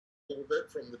of it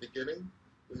from the beginning.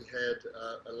 We had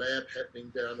a lab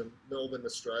happening down in Melbourne,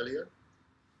 Australia,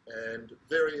 and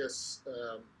various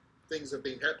things have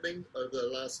been happening over the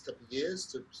last couple of years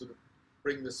to sort of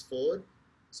bring this forward.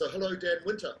 So hello, Dan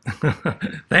Winter.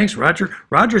 Thanks, Roger.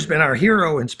 Roger's been our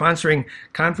hero in sponsoring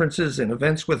conferences and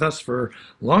events with us for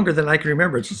longer than I can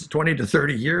remember. It's 20 to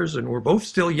 30 years, and we're both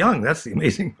still young. That's the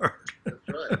amazing part. That's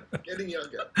right, getting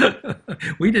younger.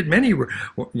 We did many,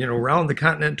 round the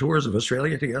continent tours of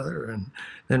Australia together, and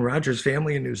then Roger's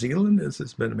family in New Zealand.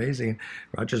 It's been amazing.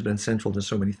 Roger's been central to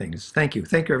so many things. Thank you.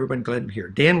 Thank you, everyone. Glad to be here.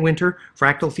 Dan Winter,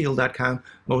 fractalfield.com.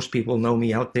 Most people know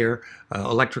me out there.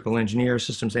 Electrical engineer,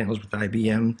 systems analyst with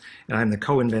IBM. And I'm the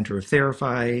co-inventor of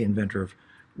Therify,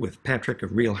 with Patrick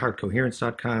of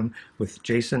RealHeartCoherence.com, with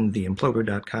Jason,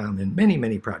 theimploder.com, and many,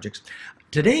 many projects.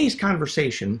 Today's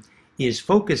conversation is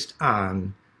focused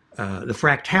on the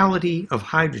fractality of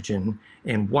hydrogen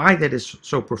and why that is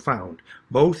so profound,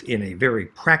 both in a very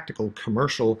practical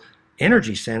commercial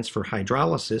energy sense for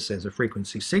hydrolysis as a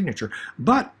frequency signature,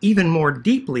 but even more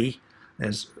deeply,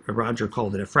 as Roger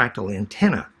called it, a fractal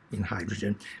antenna in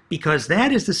hydrogen, because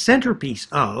that is the centerpiece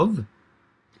of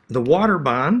the water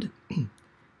bond.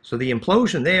 So the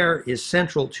implosion there is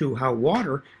central to how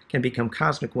water can become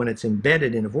cosmic when it's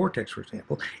embedded in a vortex, for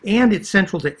example, and it's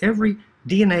central to every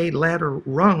DNA ladder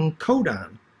rung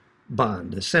codon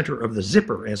bond, the center of the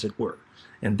zipper, as it were.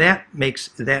 And that makes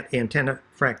that antenna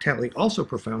fractality also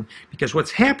profound, because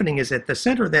what's happening is at the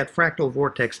center of that fractal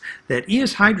vortex that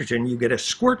is hydrogen, you get a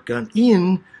squirt gun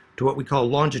in to what we call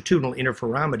longitudinal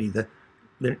interferometry,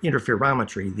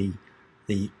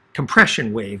 the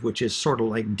compression wave, which is sort of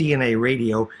like DNA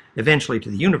radio eventually to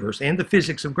the universe, and the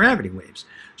physics of gravity waves.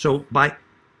 So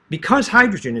because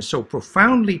hydrogen is so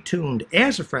profoundly tuned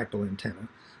as a fractal antenna,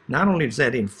 not only does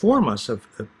that inform us of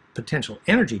potential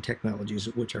energy technologies,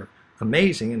 which are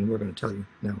amazing, and we're going to tell you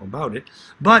now about it,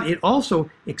 but it also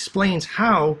explains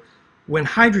how, when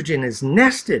hydrogen is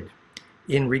nested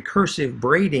in recursive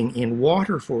braiding in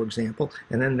water, for example,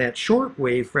 and then that short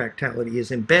wave fractality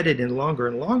is embedded in longer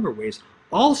and longer waves,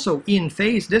 also in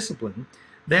phase discipline,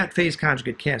 that phase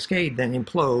conjugate cascade then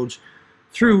implodes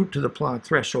through to the Planck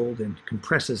threshold and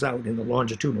compresses out in the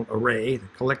longitudinal array, the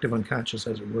collective unconscious,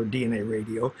 as it were, DNA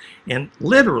radio, and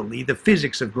literally the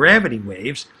physics of gravity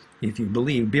waves, if you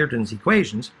believe Beerton's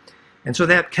equations. And so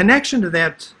that connection to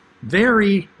that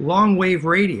very long wave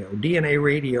radio, DNA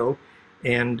radio,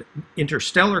 and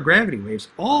interstellar gravity waves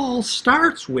all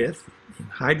starts with, in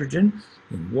hydrogen,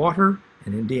 in water,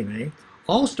 and in DNA,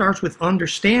 all starts with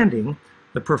understanding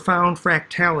the profound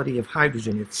fractality of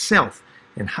hydrogen itself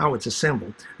and how it's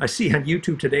assembled. I see on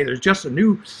YouTube today there's just a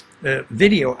new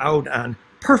video out on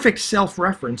perfect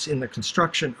self-reference in the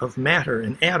construction of matter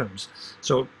and atoms.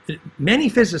 So many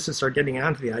physicists are getting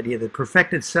onto the idea that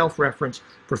perfected self-reference,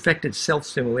 perfected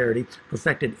self-similarity,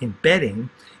 perfected embedding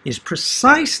is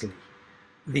precisely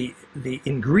the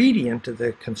ingredient of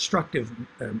the constructive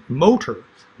motor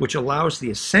which allows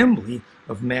the assembly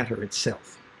of matter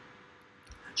itself.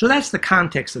 So that's the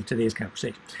context of today's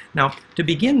conversation. Now, to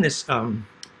begin this, I'm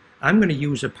going to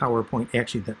use a PowerPoint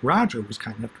actually that Roger was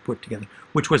kind enough to put together,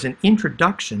 which was an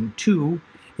introduction to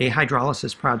a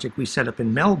hydrolysis project we set up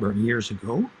in Melbourne years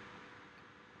ago.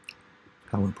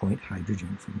 PowerPoint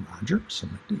hydrogen from Roger.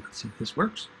 Selected. Let's see if this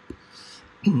works.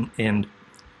 And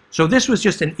so this was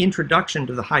just an introduction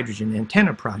to the hydrogen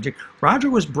antenna project. Roger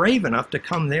was brave enough to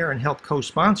come there and help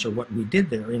co-sponsor what we did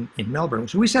there in Melbourne.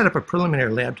 So we set up a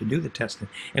preliminary lab to do the testing,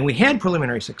 and we had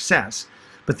preliminary success.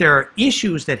 But there are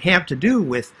issues that have to do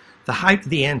with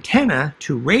the antenna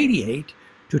to radiate,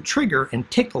 to trigger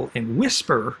and tickle and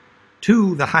whisper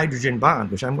to the hydrogen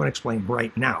bond, which I'm going to explain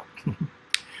right now.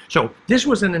 So this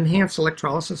was an enhanced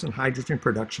electrolysis and hydrogen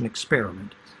production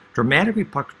experiment. Dramatic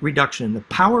reduction in the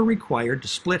power required to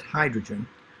split hydrogen,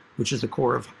 which is the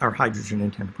core of our hydrogen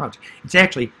antenna project. It's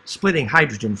actually splitting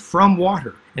hydrogen from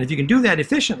water. And if you can do that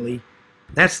efficiently,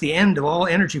 that's the end of all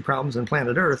energy problems on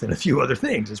planet Earth and a few other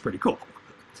things. It's pretty cool.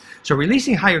 So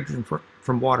releasing hydrogen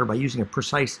from water by using a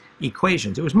precise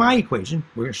equations. It was my equation.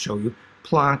 We're going to show you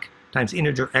Planck times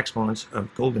integer exponents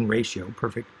of golden ratio,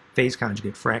 perfect phase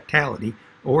conjugate fractality,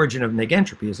 origin of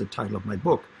negentropy is the title of my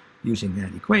book using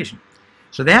that equation.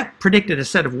 So that predicted a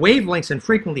set of wavelengths and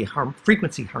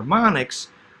frequency harmonics,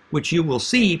 which you will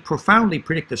see profoundly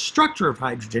predict the structure of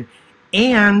hydrogen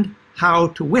and how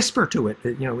to whisper to it.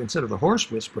 You know, instead of the horse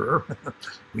whisperer,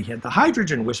 we had the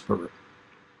hydrogen whisperer.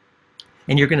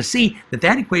 And you're going to see that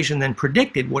that equation then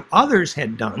predicted what others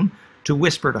had done to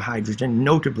whisper to hydrogen,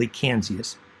 notably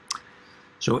Canzius.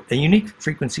 So a unique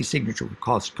frequency signature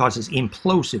causes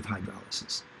implosive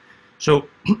hydrolysis. So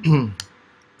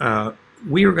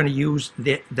we are going to use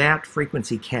that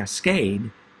frequency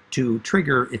cascade to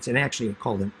trigger, it's actually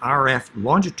called an RF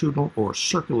longitudinal or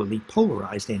circularly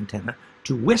polarized antenna,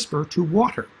 to whisper to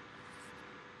water.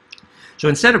 So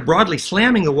instead of broadly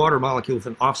slamming the water molecule with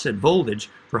an offset voltage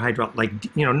for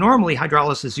normally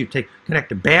hydrolysis, you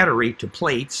connect a battery to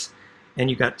plates, and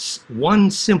you've got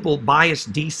one simple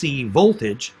biased DC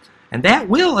voltage, and that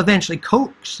will eventually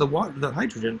coax the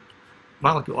hydrogen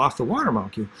molecule off the water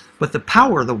molecule. But the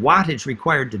power, the wattage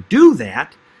required to do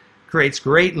that, creates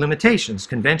great limitations.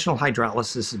 Conventional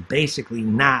hydrolysis is basically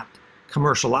not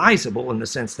commercializable in the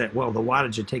sense that, well, the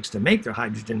wattage it takes to make the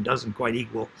hydrogen doesn't quite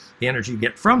equal the energy you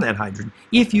get from that hydrogen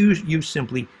if you use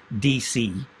simply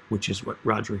DC, which is what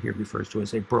Roger here refers to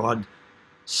as a broad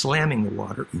slamming the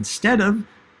water instead of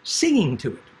singing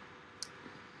to it.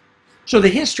 So the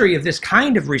history of this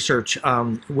kind of research,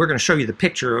 we're going to show you the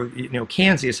picture of,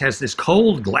 Kansas has this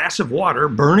cold glass of water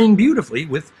burning beautifully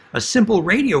with a simple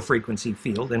radio frequency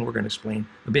field, and we're going to explain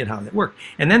a bit how that worked.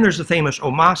 And then there's the famous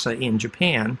Omasa in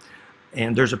Japan,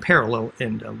 and there's a parallel,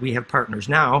 and we have partners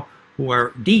now who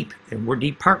are deep, and we're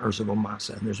deep partners of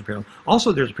Omasa, and there's a parallel.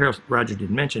 Also, there's a parallel Roger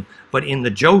didn't mention, but in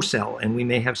the Joe cell, and we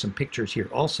may have some pictures here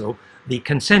also, the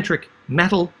concentric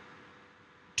metal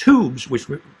tubes, which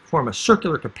form a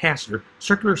circular capacitor,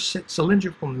 circular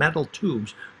cylindrical metal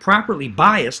tubes, properly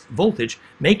biased voltage,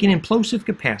 make an implosive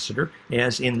capacitor,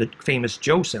 as in the famous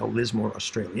Joe cell, Lismore,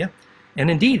 Australia. And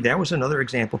indeed, that was another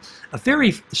example, a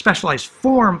very specialized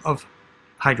form of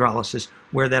hydrolysis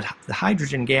where the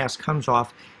hydrogen gas comes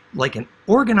off like an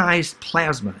organized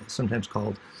plasma, sometimes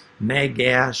called mag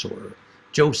gas or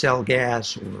Joe cell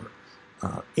gas or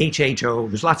HHO.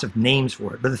 There's lots of names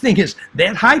for it. But the thing is,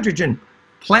 that hydrogen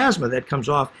plasma that comes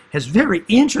off has very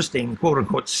interesting,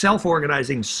 quote-unquote,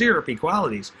 self-organizing syrupy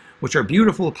qualities, which are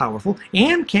beautiful, powerful,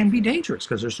 and can be dangerous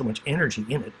because there's so much energy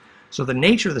in it. So the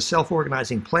nature of the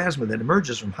self-organizing plasma that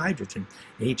emerges from hydrogen,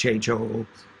 HHO,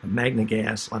 magna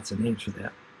gas, lots of names for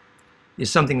that, is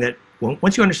something that,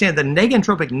 once you understand the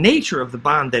negentropic nature of the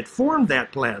bond that formed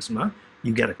that plasma,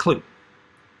 you get a clue.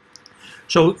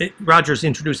 So Roger's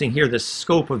introducing here the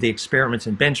scope of the experiments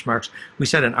and benchmarks. We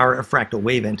set an RF fractal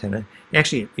wave antenna.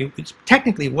 Actually, it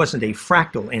technically wasn't a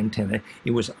fractal antenna.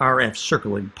 It was RF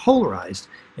circularly polarized,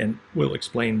 and we'll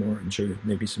explain more and show you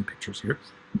maybe some pictures here.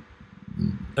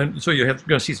 And so you're going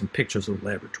to see some pictures of the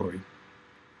laboratory.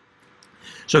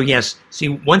 So yes, see,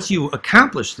 once you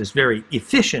accomplish this very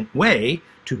efficient way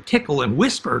to tickle and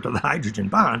whisper to the hydrogen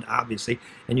bond, obviously,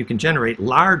 and you can generate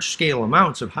large-scale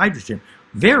amounts of hydrogen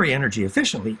very energy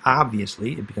efficiently,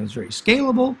 obviously, it becomes very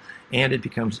scalable, and it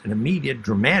becomes an immediate,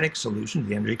 dramatic solution to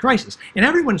the energy crisis. And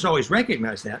everyone's always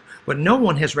recognized that, but no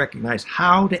one has recognized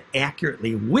how to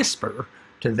accurately whisper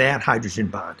to that hydrogen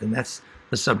bond, and that's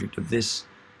the subject of this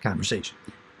conversation.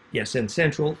 Yes, and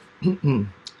central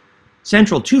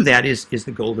to that is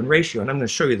the golden ratio, and I'm going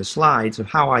to show you the slides of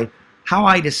how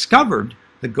I discovered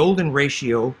the golden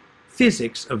ratio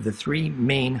physics of the three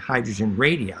main hydrogen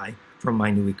radii from my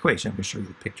new equation. I'm going to show you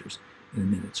the pictures in a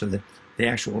minute. So the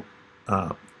actual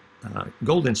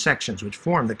golden sections, which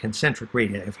form the concentric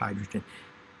radii of hydrogen,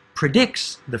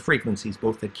 predicts the frequencies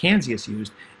both that Kansas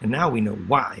used, and now we know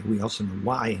why. We also know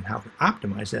why and how to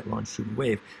optimize that longitudinal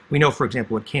wave. We know, for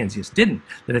example, what Kansas didn't,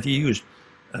 that if you used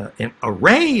an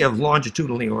array of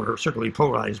longitudinally or circularly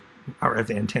polarized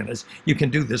RF antennas, you can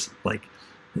do this like,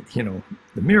 the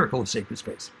miracle of sacred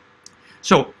space.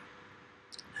 So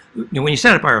when you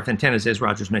set up RF antennas, as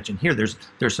Roger's mentioned here, there's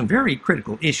some very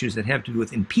critical issues that have to do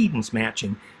with impedance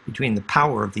matching between the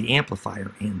power of the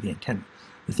amplifier and the antenna.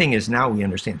 The thing is, now we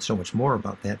understand so much more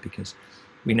about that because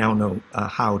we now know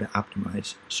how to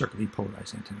optimize circularly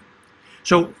polarized antenna.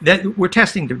 So that we're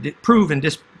testing to prove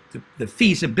the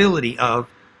feasibility of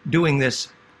doing this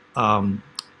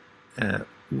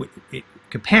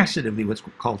capacitively, what's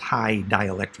called high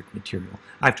dielectric material.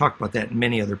 I've talked about that in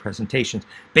many other presentations.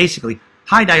 Basically,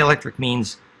 high dielectric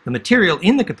means the material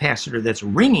in the capacitor that's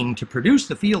ringing to produce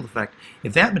the field effect,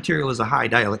 if that material is a high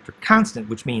dielectric constant,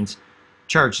 which means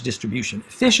charge distribution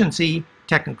efficiency,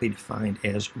 technically defined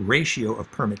as ratio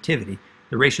of permittivity,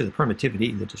 the ratio of the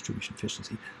permittivity, the distribution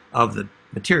efficiency, of the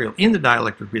material in the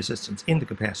dielectric resistance in the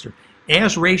capacitor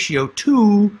as ratio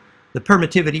to the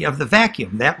permittivity of the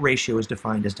vacuum. That ratio is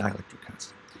defined as dielectric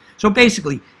constant. So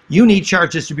basically, you need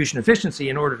charge distribution efficiency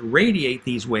in order to radiate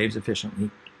these waves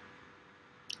efficiently.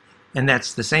 And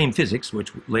that's the same physics,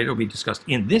 which later will be discussed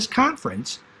in this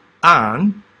conference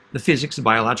on the physics of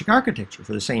biologic architecture.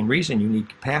 For the same reason, you need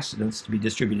capacitance to be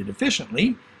distributed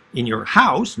efficiently in your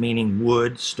house, meaning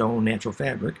wood, stone, natural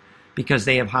fabric, because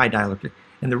they have high dielectric.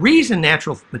 And the reason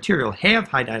natural material have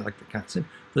high dielectric constant,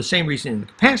 for the same reason in the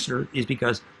capacitor, is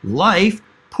because life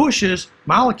pushes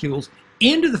molecules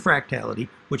into the fractality,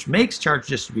 which makes charge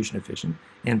distribution efficient,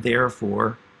 and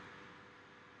therefore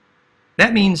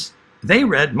that means they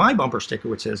read my bumper sticker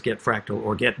which says get fractal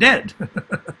or get dead.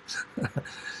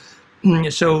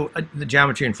 So the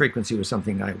geometry and frequency was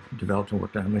something I developed and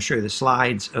worked on. I'm going to show you the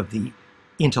slides of the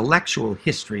intellectual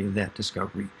history of that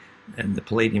discovery and the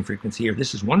palladium frequency here.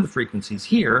 This is one of the frequencies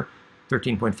here,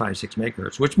 13.56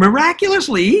 megahertz, which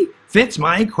miraculously fits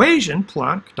my equation,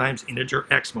 Planck times integer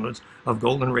x modes of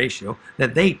golden ratio,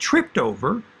 that they tripped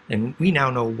over, and we now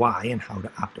know why and how to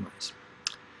optimize.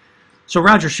 So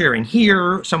Roger's sharing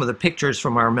here some of the pictures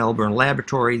from our Melbourne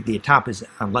laboratory. The top is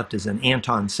on left is an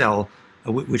Anton cell,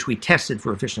 which we tested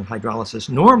for efficient hydrolysis,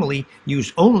 normally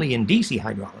used only in DC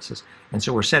hydrolysis. And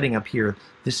so we're setting up here,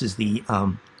 this is the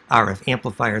RF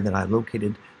amplifier that I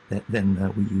located that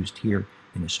then we used here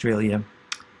in Australia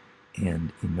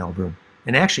and in Melbourne.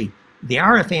 And actually, the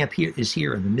RF amp here is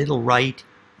here in the middle right.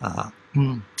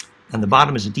 On the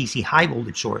bottom is a DC high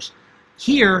voltage source.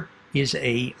 Here is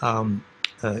there's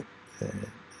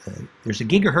a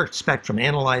gigahertz spectrum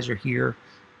analyzer here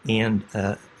and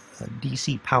a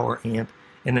DC power amp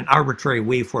and an arbitrary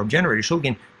waveform generator. So we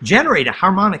can generate a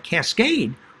harmonic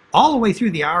cascade all the way through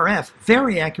the RF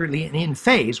very accurately and in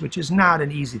phase, which is not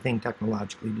an easy thing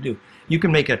technologically to do. You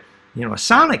can make a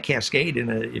sonic cascade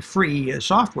in a free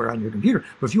software on your computer,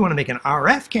 but if you want to make an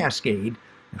RF cascade,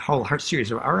 a whole series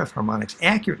of RF harmonics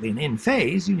accurately and in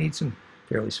phase, you need some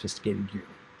fairly sophisticated gear.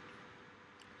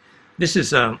 This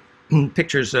is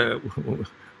pictures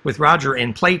with Roger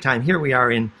and playtime. Here we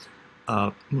are in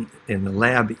the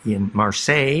lab in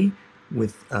Marseille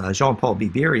with Jean-Paul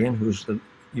Biberian, who's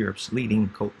Europe's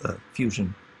leading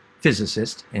fusion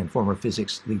physicist and former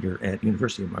physics leader at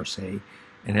University of Marseille,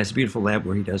 and has a beautiful lab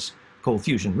where he does cold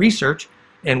fusion research.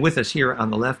 And with us here on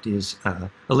the left is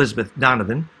Elizabeth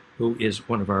Donovan, who is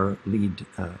one of our lead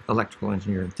electrical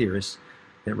engineer and theorists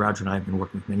that Roger and I have been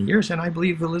working with many years, and I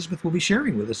believe Elizabeth will be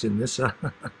sharing with us in this.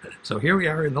 So here we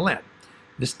are in the lab,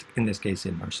 in this case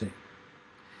in Marseille.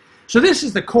 So this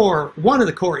is the core, one of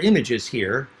the core images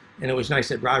here, and it was nice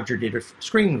that Roger did a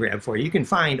screen grab for you. You can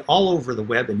find all over the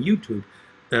web and YouTube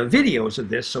videos of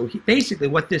this. So basically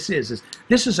what this is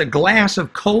this is a glass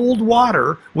of cold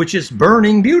water which is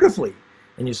burning beautifully.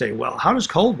 And you say, well, how does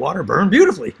cold water burn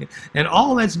beautifully? And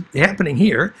all that's happening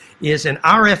here is an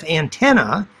RF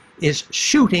antenna is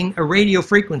shooting a radio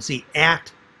frequency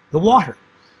at the water.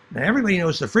 Now everybody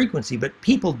knows the frequency, but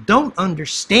people don't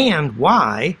understand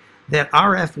why that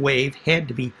RF wave had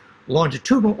to be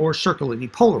longitudinal or circularly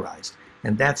polarized.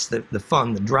 And that's the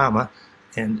fun, the drama.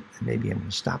 And maybe I'm going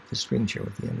to stop the screen share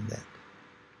at the end of that.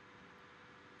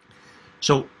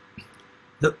 So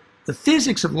the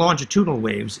physics of longitudinal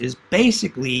waves is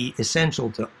basically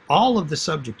essential to all of the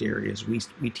subject areas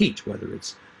we teach, whether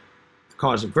it's the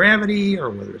cause of gravity or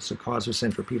whether it's the cause of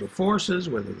centripetal forces,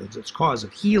 whether it's cause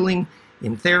of healing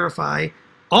in Therify.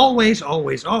 Always,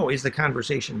 always, always the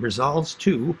conversation resolves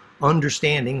to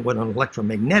understanding what an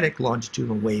electromagnetic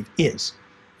longitudinal wave is,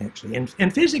 actually.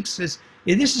 And physics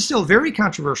this is still very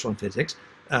controversial in physics.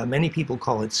 Many people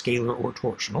call it scalar or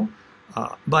torsional.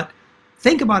 But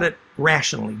think about it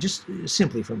rationally, just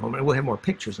simply for a moment. We'll have more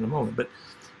pictures in a moment. But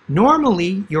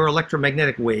normally, your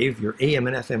electromagnetic wave, your AM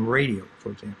and FM radio,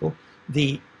 for example,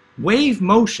 the wave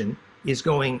motion is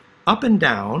going up and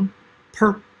down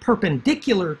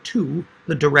perpendicular to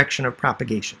the direction of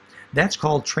propagation. That's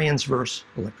called transverse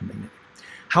electromagnetic.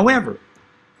 However,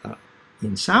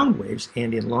 in sound waves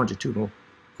and in longitudinal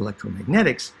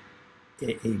electromagnetics,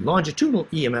 a longitudinal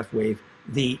EMF wave,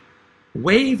 the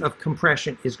wave of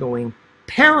compression is going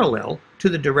parallel to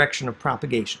the direction of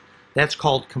propagation. That's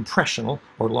called compressional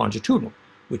or longitudinal,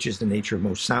 which is the nature of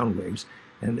most sound waves.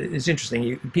 And it's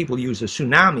interesting, people use a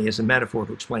tsunami as a metaphor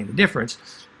to explain the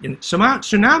difference. In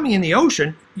tsunami in the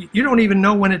ocean, you don't even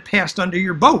know when it passed under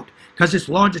your boat because it's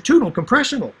longitudinal,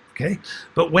 compressional, okay?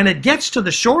 But when it gets to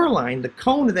the shoreline, the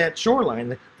cone of that shoreline,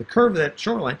 the curve of that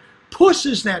shoreline,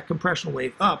 pushes that compressional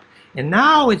wave up, and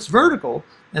now it's vertical,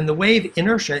 and the wave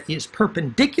inertia is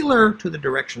perpendicular to the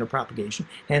direction of propagation,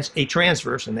 hence a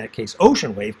transverse, in that case,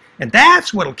 ocean wave, and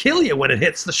that's what'll kill you when it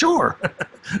hits the shore.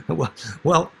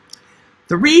 Well,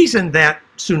 the reason that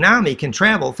tsunami can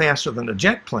travel faster than a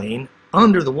jet plane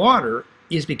under the water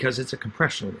is because it's a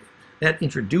compressional wave. That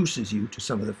introduces you to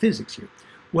some of the physics here.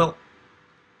 Well,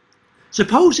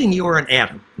 supposing you're an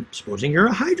atom, supposing you're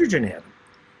a hydrogen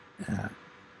atom,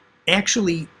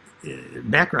 actually,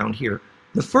 background here,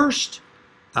 the first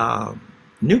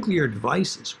nuclear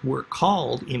devices were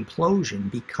called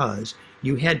implosion because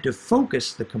you had to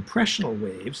focus the compressional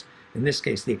waves, in this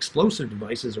case the explosive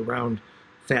devices around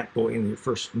Fat Boy and the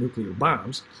first nuclear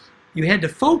bombs. You had to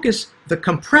focus the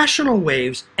compressional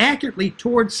waves accurately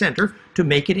toward center to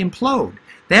make it implode.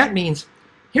 That means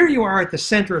here you are at the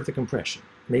center of the compression.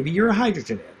 Maybe you're a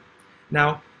hydrogen atom.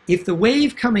 Now, if the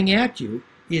wave coming at you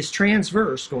is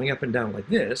transverse, going up and down like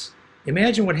this,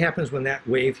 imagine what happens when that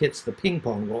wave hits the ping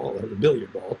pong ball or the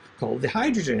billiard ball called the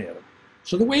hydrogen atom.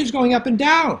 So the wave's going up and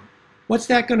down. What's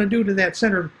that going to do to that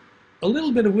center? A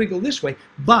little bit of wiggle this way,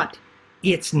 but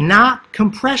it's not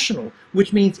compressional,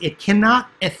 which means it cannot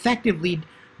effectively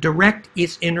direct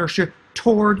its inertia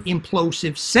toward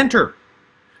implosive center.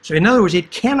 So in other words,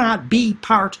 it cannot be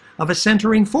part of a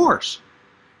centering force.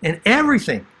 And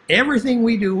everything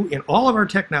we do in all of our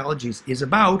technologies is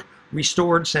about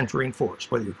restored centering force,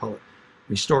 whether you call it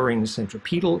restoring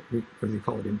centripetal, whether you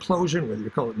call it implosion, whether you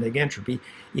call it negentropy.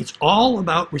 It's all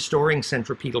about restoring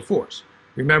centripetal force.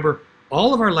 Remember,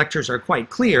 all of our lectures are quite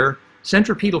clear.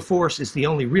 Centripetal force is the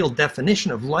only real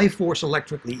definition of life force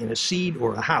electrically in a seed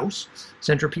or a house.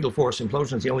 Centripetal force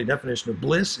implosion is the only definition of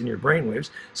bliss in your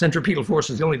brainwaves. Centripetal force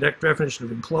is the only definition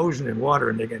of implosion in water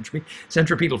and negentropy.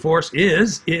 Centripetal force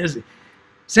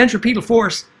centripetal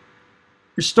force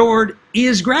restored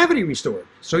is gravity restored.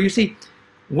 So you see,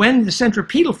 when the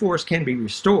centripetal force can be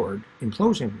restored,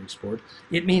 implosion can be restored,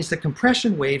 it means the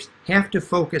compression waves have to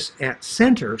focus at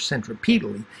center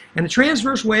centripetally, and the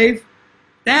transverse wave,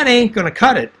 that ain't going to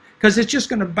cut it, because it's just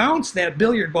going to bounce that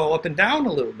billiard ball up and down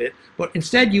a little bit, but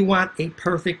instead you want a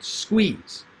perfect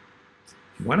squeeze.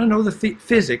 If you want to know the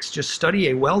physics, just study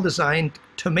a well-designed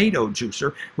tomato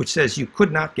juicer, which says you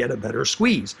could not get a better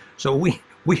squeeze. So we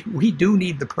do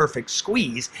need the perfect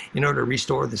squeeze in order to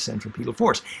restore the centripetal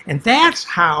force. And that's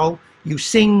how you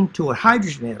sing to a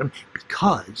hydrogen atom,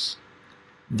 because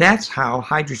that's how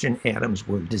hydrogen atoms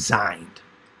were designed.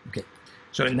 Okay.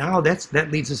 So now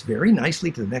that leads us very nicely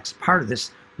to the next part of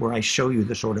this, where I show you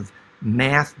the sort of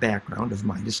math background of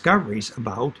my discoveries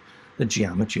about the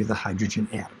geometry of the hydrogen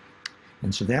atom.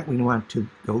 And so that we want to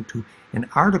go to an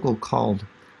article called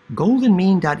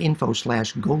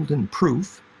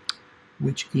goldenmean.info/goldenproof,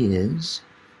 which is,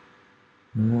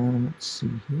 let's see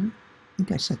here. I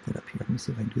think I set that up here. Let me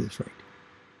see if I can do this right.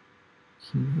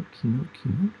 Keynote.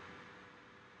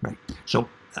 Right. So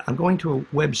I'm going to a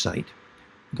website,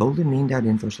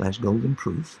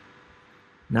 goldenmean.info/goldenproof.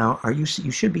 Now, you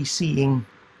should be seeing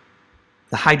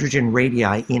the hydrogen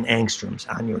radii in angstroms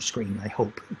on your screen, I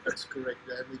hope. That's correct,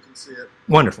 Dad. We can see it.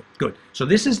 Wonderful. Good. So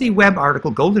this is the web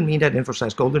article,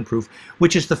 goldenmean.info/goldenproof,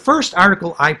 which is the first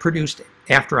article I produced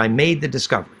after I made the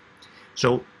discovery.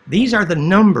 So these are the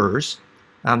numbers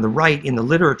on the right in the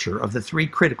literature of the three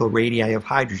critical radii of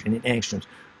hydrogen in angstroms,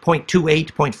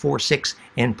 0.28, 0.46,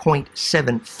 and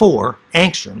 0.74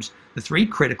 angstroms, the three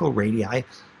critical radii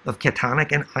of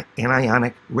cationic and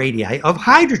anionic radii of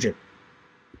hydrogen.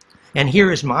 And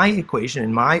here is my equation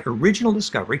and my original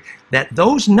discovery that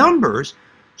those numbers,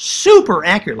 super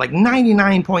accurate, like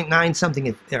 99.9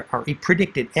 something, are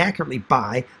predicted accurately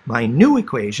by my new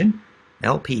equation,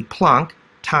 LP Planck,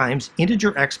 times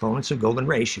integer exponents of golden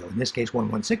ratio. In this case,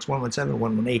 116, 117,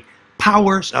 118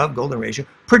 powers of golden ratio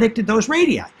predicted those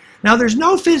radii. Now, there's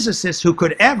no physicist who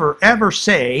could ever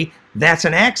say that's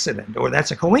an accident or that's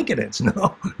a coincidence.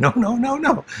 No.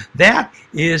 That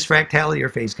is fractality or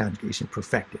phase conjugation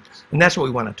perfected. And that's what we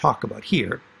want to talk about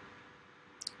here.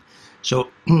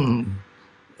 So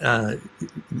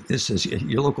this is,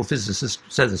 your local physicist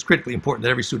says it's critically important that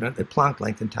every student at Planck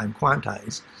length and time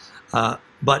quantize.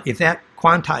 But if that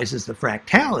quantizes the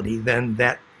fractality, then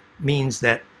that means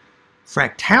that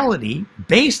fractality,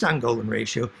 based on golden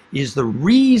ratio, is the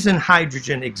reason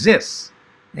hydrogen exists.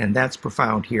 And that's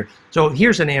profound here. So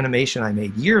here's an animation I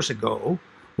made years ago,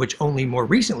 which only more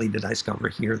recently did I discover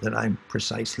here that I'm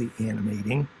precisely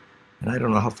animating. And I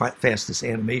don't know how fast this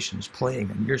animation is playing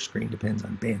on your screen, depends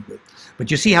on bandwidth. But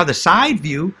you see how the side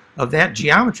view of that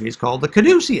geometry is called the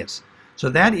caduceus. So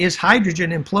that is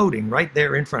hydrogen imploding right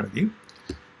there in front of you.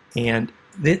 And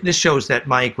this shows that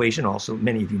my equation also,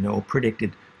 many of you know,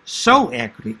 predicted so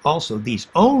accurately also these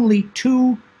only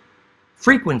two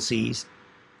frequencies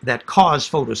that cause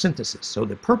photosynthesis. So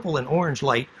the purple and orange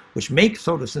light, which make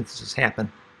photosynthesis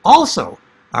happen, also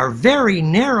are very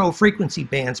narrow frequency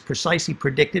bands precisely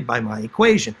predicted by my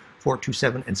equation,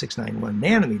 427 and 691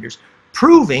 nanometers,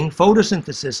 proving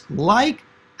photosynthesis, like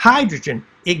hydrogen,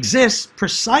 exists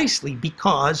precisely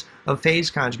because of phase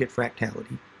conjugate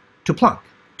fractality to Planck,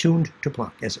 tuned to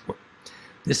Planck, as it were.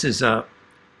 This is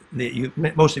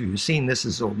most of you have seen this,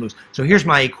 is old news. So here's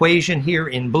my equation here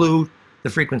in blue, the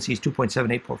frequencies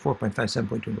 2.78, 4.5,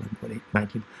 7.2, 11.8,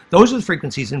 19. Those are the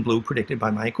frequencies in blue predicted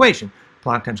by my equation,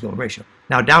 Planck times Golden ratio.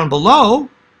 Now down below,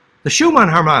 the Schumann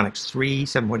harmonics, 3,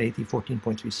 7.8,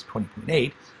 14.3,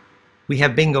 20.8, we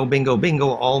have bingo, bingo, bingo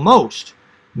almost,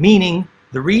 meaning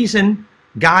the reason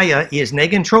Gaia is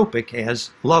negentropic,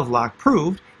 as Lovelock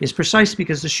proved, is precisely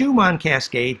because the Schumann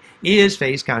cascade is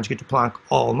phase conjugate to Planck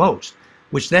almost,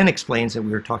 which then explains that we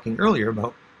were talking earlier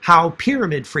about how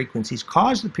pyramid frequencies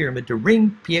cause the pyramid to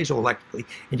ring piezoelectrically,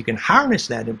 and you can harness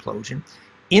that implosion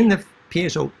in the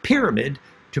piezo pyramid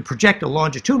to project a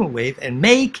longitudinal wave and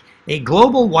make a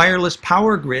global wireless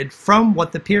power grid from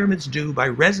what the pyramids do by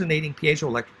resonating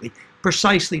piezoelectrically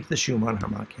precisely to the Schumann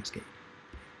harmonic cascade.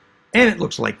 And it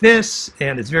looks like this,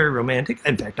 and it's very romantic.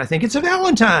 In fact, I think it's a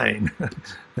Valentine.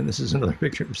 And this is another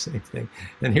picture of the same thing.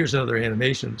 And here's another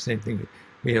animation of the same thing.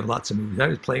 We have lots of movies. I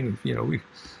was playing with, you know,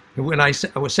 when I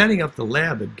was setting up the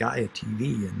lab at Gaia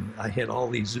TV, and I had all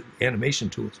these animation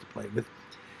tools to play with.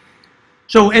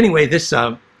 So anyway, this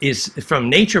is from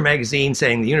Nature magazine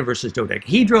saying the universe is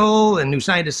dodecahedral, and New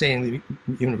Scientist saying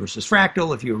the universe is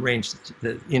fractal. If you arrange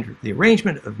the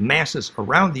arrangement of masses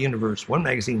around the universe, one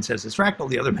magazine says it's fractal,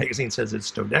 the other magazine says it's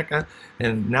dodeca,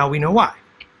 and now we know why.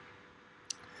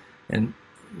 And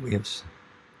we have,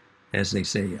 as they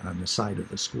say on the side of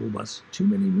the school bus, too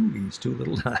many movies, too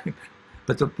little time.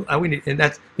 But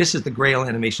this is the Grail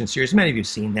animation series. Many of you have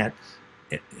seen that,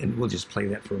 and we'll just play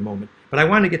that for a moment. But I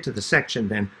want to get to the section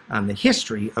then on the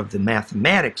history of the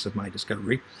mathematics of my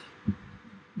discovery.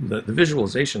 The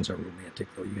visualizations are romantic,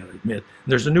 though, you got to admit.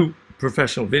 There's a new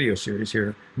professional video series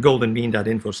here,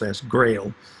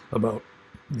 goldenmean.info/grail, about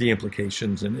the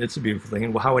implications, and it's a beautiful thing,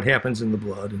 and how it happens in the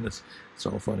blood, and it's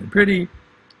all fun and pretty.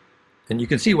 And you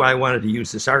can see why I wanted to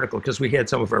use this article, because we had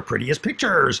some of our prettiest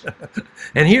pictures.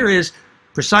 And here is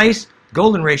precise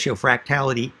golden ratio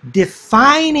fractality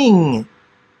defining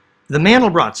the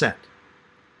Mandelbrot set.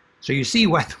 So you see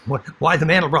why the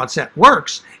Mandelbrot set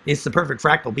works. It's the perfect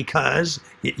fractal because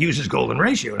it uses golden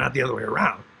ratio, not the other way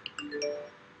around.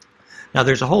 Now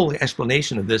there's a whole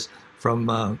explanation of this from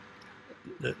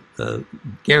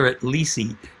Garrett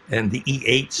Lisi and the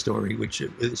E8 story, which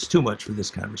is too much for this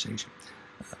conversation.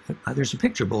 There's a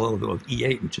picture below, though, of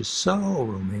E8, which is so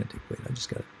romantic. Wait, I just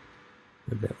got to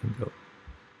let that one go.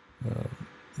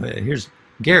 Here's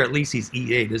Garrett Lisi's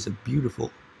E8. Is a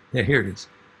beautiful. Yeah, here it is.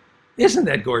 Isn't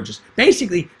that gorgeous?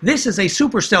 Basically, this is a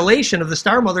superstellation of the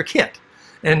Star Mother kit.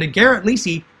 And Garrett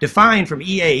Lisi defined from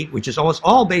E8, which is almost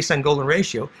all based on golden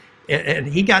ratio, and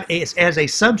he got as a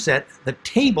subset the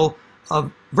table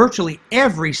of virtually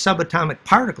every subatomic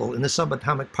particle in the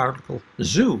subatomic particle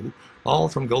zoo, all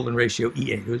from golden ratio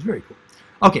E8. It was very cool.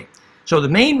 Okay, so the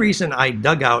main reason I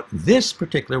dug out this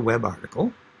particular web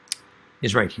article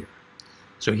is right here.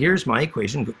 So here's my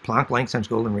equation, Planck length times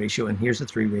golden ratio, and here's the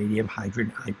 3 radii of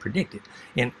hydrogen I predicted.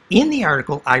 And in the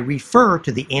article, I refer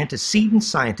to the antecedent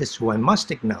scientist who I must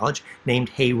acknowledge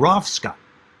named Hayrovska,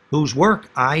 whose work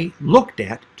I looked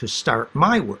at to start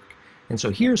my work. And so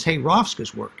here's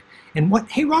Hayrovska's work. And what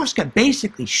Hayrovska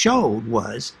basically showed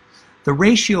was the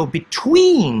ratio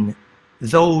between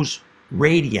those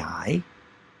radii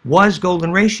was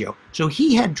golden ratio. So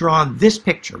he had drawn this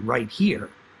picture right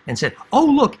here and said, oh,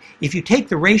 look, if you take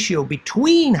the ratio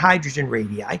between hydrogen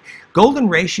radii, golden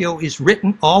ratio is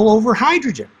written all over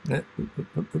hydrogen.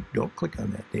 Don't click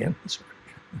on that, Dan.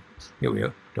 Here we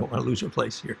go. Don't want to lose our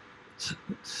place here.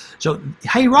 So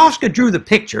Hayrovska drew the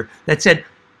picture that said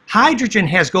hydrogen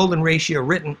has golden ratio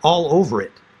written all over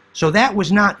it. So that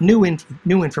was not new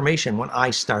information when I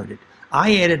started.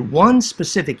 I added one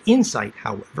specific insight,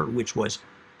 however, which was,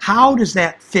 how does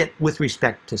that fit with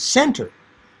respect to center?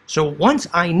 So once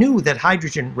I knew that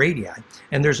hydrogen radii,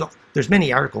 and there's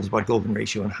many articles about golden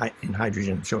ratio in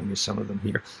hydrogen, I'm showing you some of them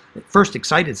here. First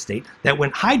excited state, that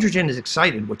when hydrogen is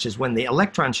excited, which is when the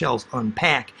electron shells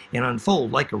unpack and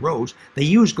unfold like a rose, they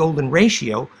use golden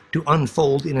ratio to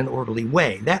unfold in an orderly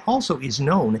way. That also is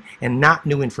known and not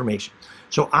new information.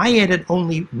 So I added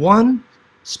only one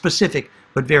specific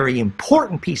but very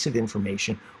important piece of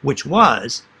information, which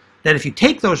was that if you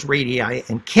take those radii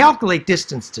and calculate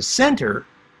distance to center,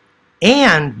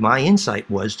 and my insight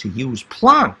was to use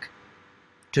Planck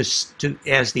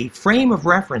as the frame of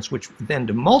reference, which then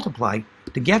to multiply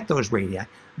to get those radii,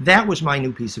 that was my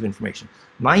new piece of information.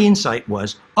 My insight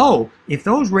was, oh, if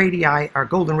those radii are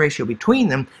golden ratio between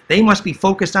them, they must be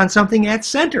focused on something at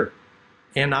center.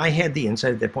 And I had the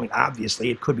insight at that point, obviously,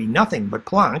 it could be nothing but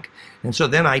Planck. And so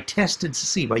then I tested to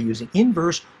see by using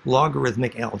inverse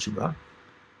logarithmic algebra.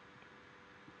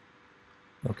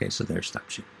 Okay, so there's stop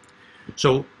sheet.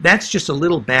 So that's just a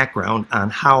little background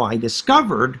on how I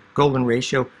discovered golden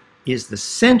ratio is the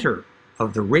center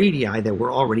of the radii that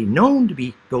were already known to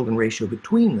be golden ratio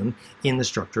between them in the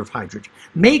structure of hydrogen,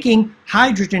 making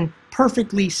hydrogen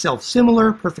perfectly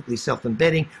self-similar, perfectly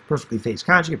self-embedding, perfectly phase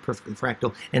conjugate, perfectly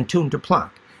fractal, and tuned to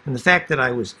Planck. And the fact that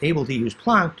I was able to use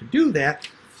Planck to do that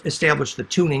established the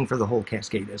tuning for the whole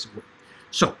cascade, as it were.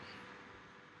 So,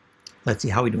 let's see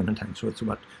how we're doing on time. So it's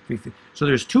about 3:50. So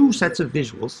there's two sets of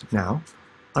visuals now,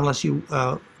 unless you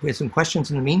we have some questions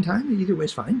in the meantime. Either way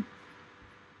is fine.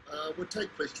 We'll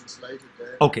take questions later, Dan.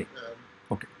 Okay.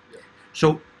 Okay. Yeah.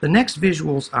 So the next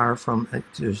visuals are from,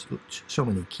 there's so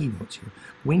many keynotes here.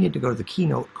 We need to go to the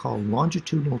keynote called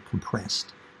Longitudinal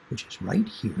Compressed, which is right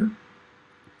here.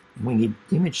 And we need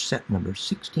image set number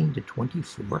 16 to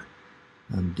 24.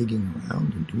 I'm digging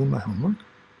around and doing my homework.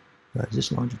 Is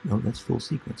this longitudinal? No, that's full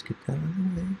sequence. Get that out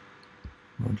of the way.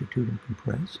 Longitudinal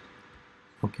compressed.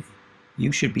 Okay.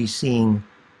 You should be seeing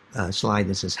a slide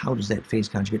that says, how does that phase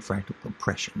conjugate fractal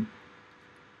compression?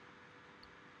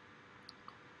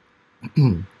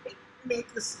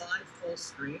 Make the slide full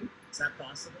screen? Is that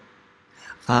possible?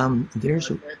 There's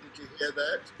a, Did you hear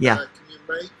that? Yeah. Can you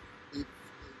make it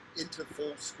into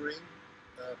full screen?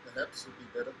 Perhaps would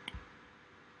be better.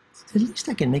 at least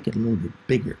I can make it a little bit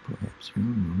bigger, perhaps.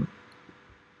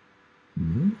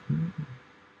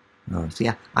 See,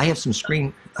 I have some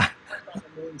screen. Click on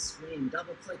the main screen.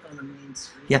 Double click on the main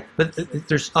screen. Yeah, but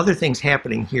there's other things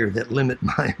happening here that limit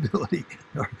my ability.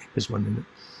 Just 1 minute.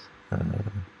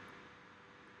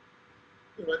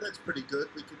 Anyway, that's pretty good.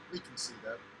 We can see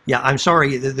that. Yeah, I'm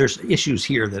sorry. There's issues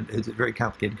here that it's very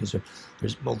complicated because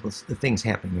there's multiple things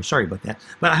happening here. Sorry about that.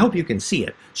 But I hope you can see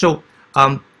it. So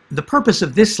the purpose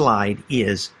of this slide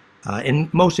is,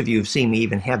 and most of you have seen me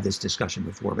even have this discussion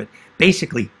before, but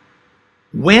basically,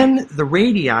 when the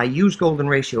radii use golden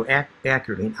ratio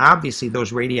accurately, and obviously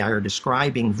those radii are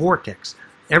describing vortex.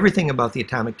 Everything about the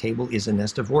atomic table is a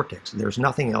nest of vortex. There's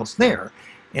nothing else there.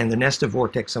 And the nest of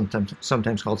vortex,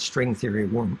 sometimes called string theory,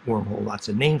 wormhole, lots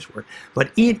of names for it.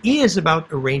 But it is about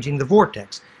arranging the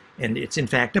vortex. And it's in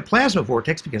fact a plasma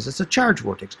vortex because it's a charge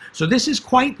vortex. So this is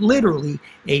quite literally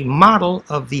a model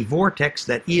of the vortex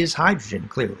that is hydrogen,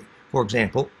 clearly. For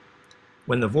example,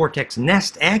 when the vortex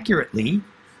nests accurately,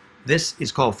 this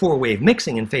is called four-wave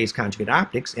mixing in phase conjugate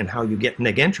optics, and how you get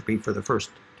negentropy for the first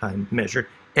time measured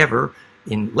ever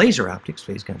in laser optics,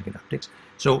 phase conjugate optics.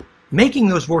 So making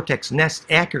those vortex nests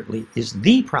accurately is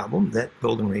the problem that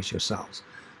golden ratio solves.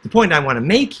 The point I want to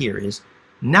make here is,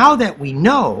 now that we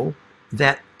know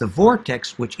that the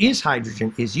vortex, which is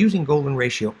hydrogen, is using golden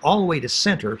ratio all the way to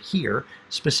center here,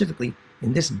 specifically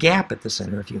in this gap at the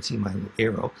center, if you can see my little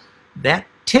arrow, that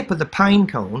tip of the pine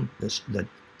cone, the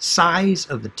size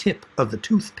of the tip of the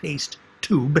toothpaste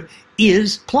tube,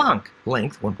 is Planck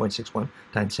length, 1.61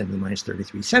 times 10 to the minus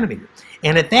 33 centimeter.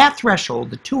 And at that threshold,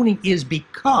 the tuning is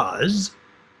because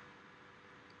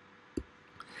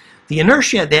the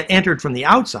inertia that entered from the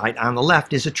outside on the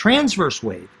left is a transverse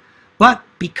wave. But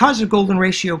because of golden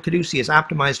ratio, Caduceus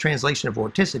optimized translation of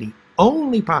vorticity,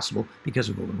 only possible because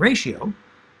of golden ratio,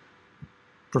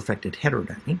 perfected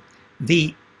heterodyning,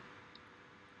 the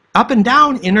up and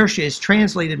down inertia is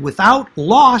translated without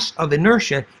loss of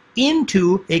inertia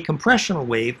into a compressional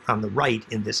wave on the right,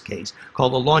 in this case,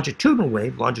 called a longitudinal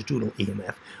wave, longitudinal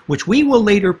EMF, which we will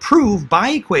later prove by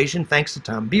equation, thanks to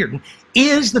Tom Bearden,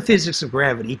 is the physics of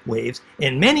gravity waves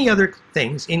and many other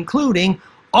things, including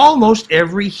almost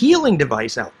every healing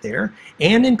device out there,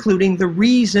 and including the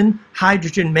reason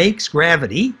hydrogen makes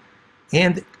gravity,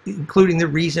 and including the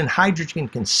reason hydrogen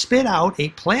can spit out a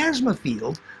plasma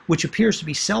field which appears to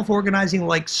be self-organizing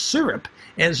like syrup,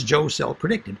 as Joe Sell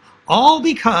predicted. All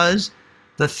because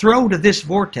the throat of this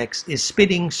vortex is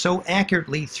spitting so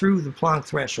accurately through the Planck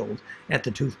threshold at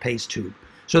the toothpaste tube.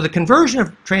 So the conversion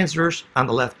of transverse on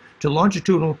the left to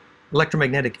longitudinal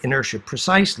electromagnetic inertia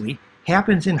precisely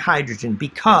happens in hydrogen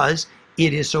because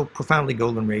it is so profoundly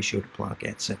golden ratio to Planck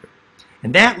at center.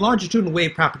 And that longitudinal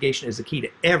wave propagation is the key to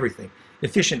everything.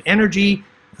 Efficient energy,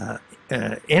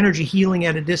 energy healing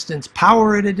at a distance,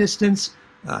 power at a distance,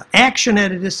 action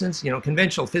at a distance. You know,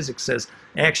 conventional physics says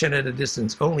action at a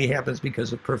distance only happens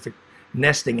because of perfect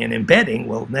nesting and embedding.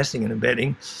 Well, nesting and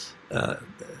embedding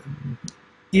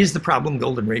is the problem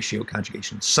golden ratio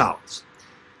conjugation solves.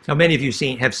 Now, many of you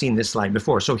have seen this slide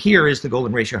before. So here is the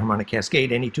golden ratio harmonic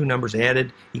cascade. Any two numbers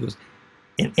added equals,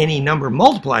 and any number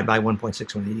multiplied by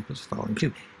 1.618 equals the following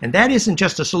two. And that isn't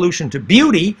just a solution to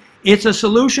beauty, it's a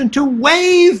solution to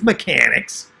wave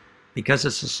mechanics, because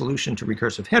it's a solution to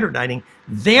recursive heterodyning.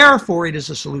 Therefore, it is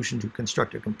a solution to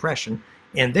constructive compression.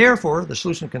 And therefore, the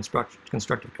solution to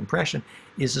constructive compression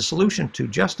is a solution to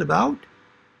just about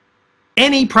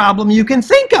any problem you can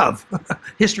think of.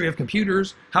 History of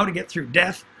computers, how to get through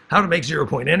death, how to make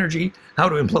zero-point energy, how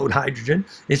to implode hydrogen.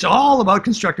 It's all about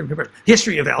constructive compression.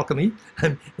 History of alchemy.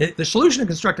 The solution to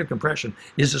constructive compression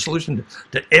is the solution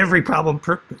to every problem,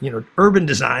 urban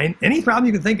design, any problem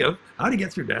you can think of, how to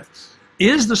get through death,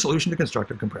 is the solution to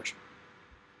constructive compression.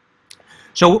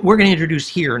 So we're going to introduce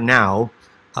here now,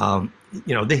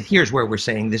 here's where we're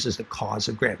saying this is the cause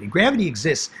of gravity. Gravity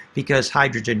exists because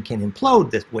hydrogen can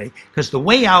implode this way, because the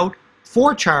way out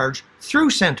for charge through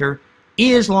center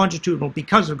is longitudinal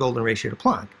because of golden ratio to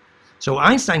Planck. So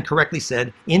Einstein correctly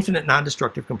said infinite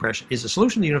non-destructive compression is the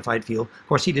solution to the unified field. Of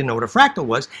course, he didn't know what a fractal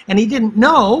was, and he didn't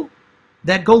know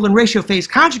that golden ratio phase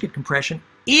conjugate compression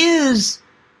is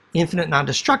infinite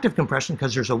non-destructive compression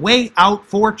because there's a way out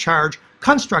for charge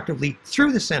constructively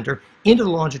through the center into the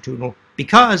longitudinal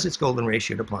because it's golden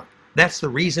ratio to Planck. That's the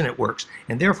reason it works,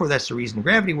 and therefore that's the reason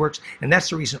gravity works, and that's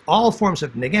the reason all forms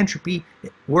of negentropy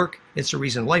work. It's the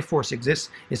reason life force exists.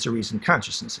 It's the reason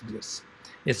consciousness exists.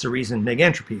 It's the reason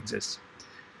negentropy exists.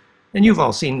 And you've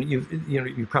all seen,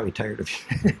 you're probably tired of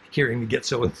hearing me get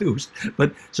so enthused,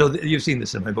 but so you've seen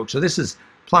this in my book. So this is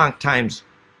Planck times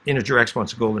integer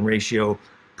exponents of golden ratio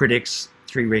predicts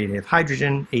 3 radiative of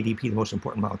hydrogen, ADP, the most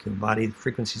important molecule in the body, the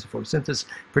frequencies of photosynthesis,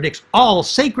 predicts all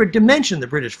sacred dimension, the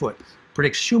British foot,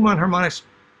 predicts Schumann harmonics,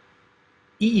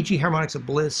 EEG harmonics of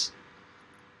bliss,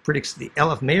 predicts the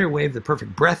LF-Mayer wave, the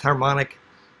perfect breath harmonic.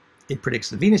 It predicts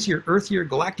the Venus year, Earth year,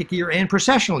 galactic year, and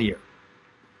precessional year.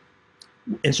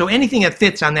 And so anything that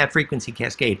fits on that frequency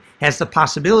cascade has the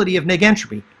possibility of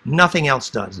negentropy. Nothing else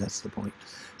does. That's the point.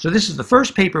 So this is the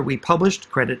first paper we published,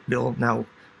 credit Bill, now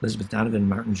Elizabeth Donovan,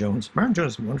 Martin Jones. Martin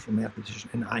Jones is a wonderful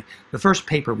mathematician, and the first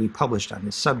paper we published on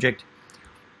this subject,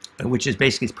 which is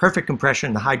basically perfect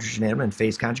compression, the hydrogen atom, and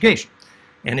phase conjugation.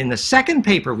 And in the second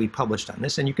paper we published on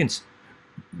this, and you can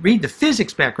read the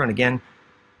physics background again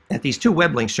at these 2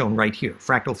 web links shown right here,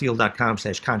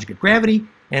 fractalfield.com/conjugate gravity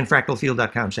and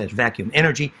fractalfield.com/vacuum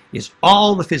energy is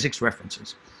all the physics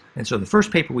references. And so the first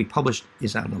paper we published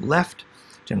is on the left,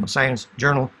 General Science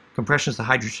Journal, Compressions of the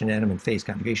Hydrogen Atom and Phase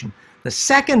Conjugation. The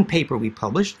second paper we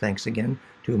published, thanks again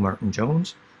to Martin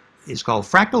Jones, is called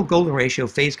Fractal Golden Ratio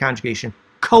Phase Conjugation,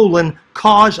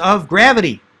 cause of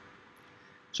gravity.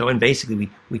 So, and basically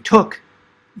we took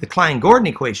the Klein-Gordon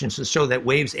equations to show that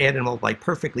waves add and multiply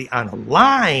perfectly on a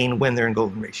line when they're in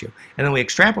golden ratio. And then we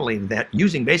extrapolated that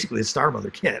using basically the Star Mother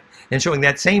kit and showing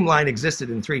that same line existed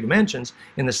in 3 dimensions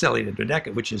in the stellate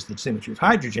dodeca, which is the symmetry of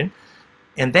hydrogen.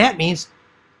 And that means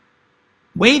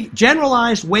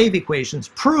generalized wave equations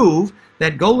prove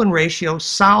that golden ratio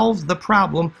solves the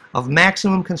problem of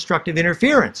maximum constructive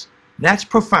interference. That's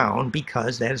profound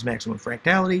because that is maximum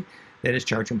fractality, that is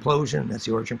charge implosion, that's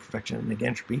the origin, perfection of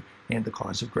negentropy, and the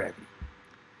cause of gravity.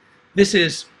 This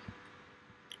is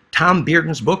Tom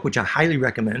Bearden's book, which I highly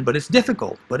recommend, but it's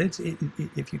difficult, but if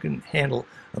you can handle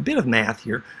a bit of math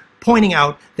here, pointing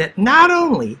out that not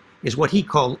only is what he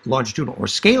called longitudinal or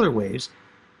scalar waves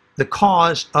the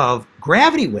cause of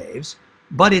gravity waves,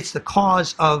 but it's the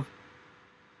cause of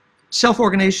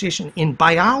self-organization in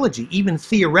biology, even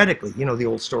theoretically. You know the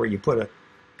old story, you put a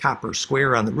copper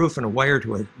square on the roof and a wire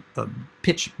to a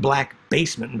pitch black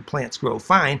basement and the plants grow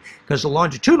fine because the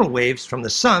longitudinal waves from the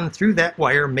sun through that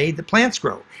wire made the plants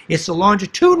grow. It's the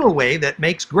longitudinal wave that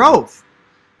makes growth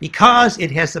because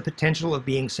it has the potential of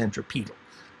being centripetal.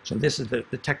 So this is the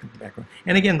technical background.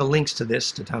 And again, the links to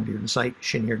this, to Tom Bearden's site,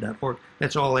 shinir.org,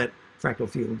 that's all at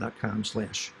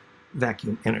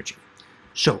fractalfield.com/vacuum energy.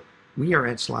 So we are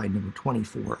at slide number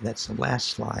 24. That's the last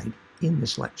slide in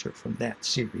this lecture from that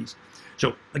series.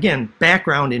 So again,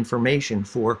 background information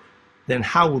for then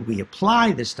how would we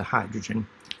apply this to hydrogen.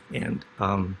 And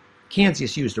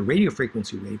Canzius used a radio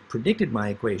frequency wave, predicted my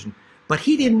equation, but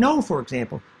he didn't know, for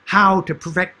example, how to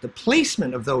perfect the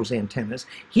placement of those antennas.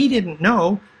 He didn't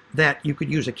know that you could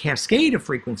use a cascade of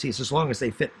frequencies as long as they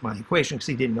fit my equation, because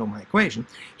he didn't know my equation.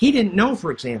 He didn't know,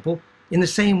 for example, in the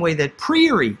same way that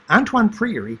Antoine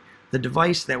Priory, the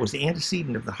device that was the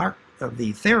antecedent of the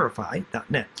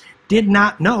Therify.net, did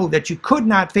not know that you could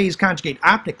not phase conjugate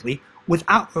optically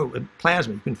without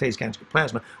plasma. You can phase conjugate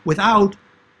plasma without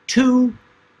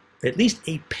at least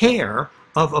a pair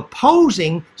of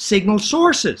opposing signal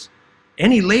sources.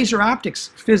 Any laser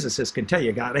optics physicist can tell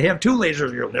you, got to have 2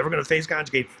 lasers or you're never going to phase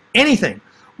conjugate anything.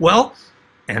 Well,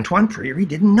 Antoine Priory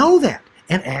didn't know that.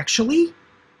 And actually,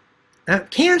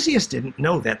 Canzius didn't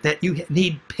know that you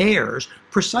need pairs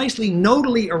precisely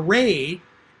nodally arrayed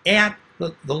at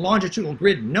the longitudinal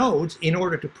grid nodes in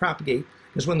order to propagate,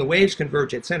 because when the waves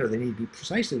converge at center, they need to be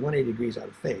precisely 180 degrees out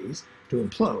of phase to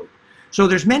implode. So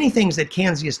there's many things that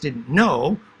Canzius didn't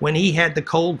know when he had the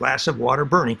cold glass of water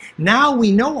burning. Now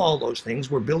we know all those things.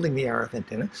 We're building the RF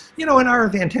antenna. You know, and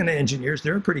RF antenna engineers,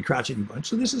 they're a pretty crotchety bunch,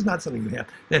 so this is not something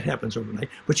that happens overnight.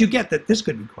 But you get that this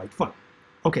could be quite fun.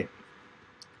 Okay.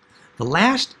 The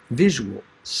last visual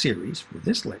series for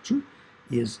this lecture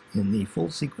is in the full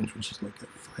sequence, which is like a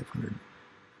 500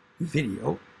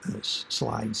 video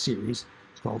slide series.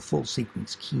 It's called Full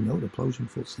Sequence Keynote, Implosion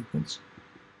Full Sequence.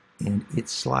 And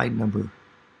it's slide number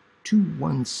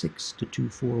 216 to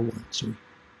 241. So we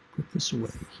put this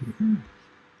away here.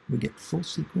 We get full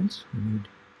sequence. We need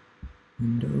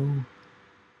window,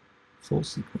 full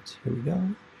sequence. Here we go.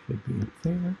 Should be up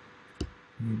there.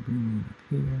 We bring it up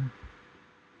here.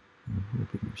 I'm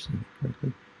hoping you're seeing it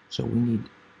correctly. So we need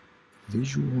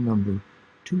visual number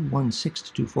 216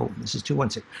 to 241. This is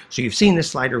 216. So you've seen this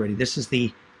slide already. This is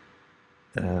the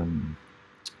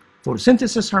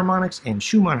photosynthesis harmonics and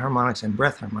Schumann harmonics and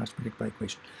breath harmonics predicted by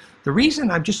equation. The reason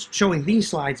I'm just showing these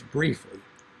slides briefly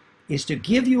is to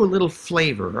give you a little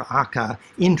flavor, aka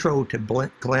intro to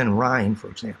Glenn Rhine, for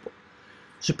example.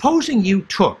 Supposing you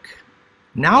took,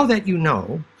 now that you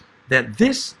know that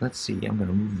this, let's see, I'm going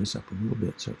to move this up a little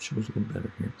bit so it shows a little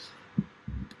better here.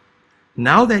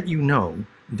 Now that you know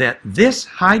that this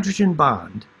hydrogen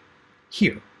bond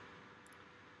here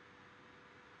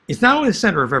is not only the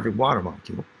center of every water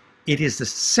molecule, it is the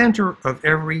center of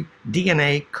every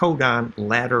DNA codon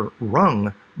ladder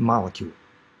rung molecule.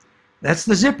 That's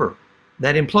the zipper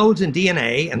that implodes in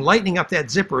DNA, and lighting up that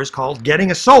zipper is called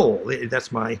getting a soul. That's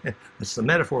the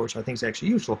metaphor, which I think is actually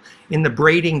useful in the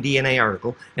braiding DNA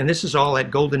article. And this is all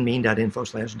at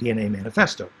goldenmean.info/DNA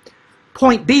manifesto.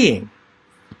 Point being,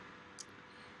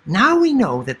 now we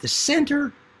know that the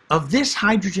center of this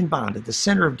hydrogen bond at the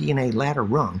center of DNA ladder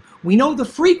rung, we know the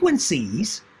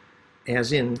frequencies,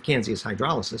 as in Canzius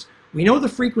hydrolysis, we know the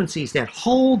frequencies that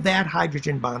hold that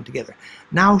hydrogen bond together.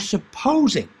 Now,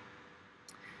 supposing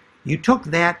you took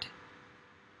that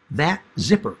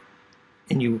zipper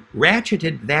and you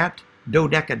ratcheted that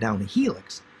dodeca down a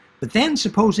helix, but then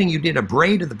supposing you did a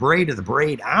braid of the braid of the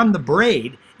braid on the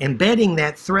braid, embedding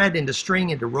that thread into string,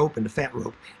 into rope, into fat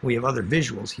rope. We have other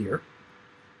visuals here.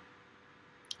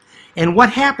 And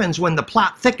what happens when the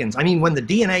plot thickens, I mean when the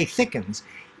DNA thickens,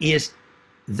 is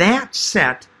that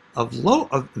set of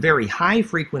very high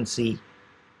frequency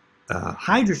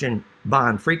hydrogen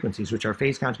bond frequencies, which are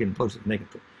phase conjugate and positive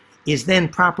negative, is then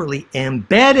properly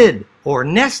embedded or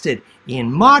nested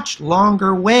in much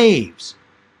longer waves.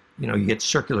 You know, you get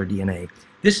circular DNA.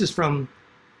 This is from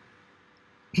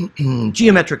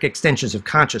Geometric Extensions of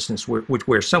Consciousness, where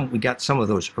we got some of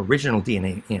those original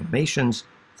DNA animations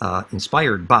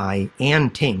inspired by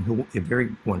Ann Ting, who a very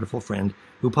wonderful friend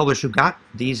who got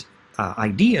these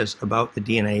ideas about the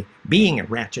DNA being a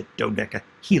ratchet dodeca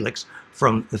helix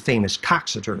from the famous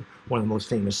Coxeter, one of the most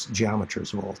famous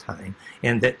geometers of all time,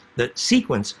 and that the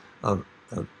sequence of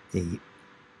a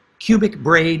cubic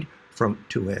braid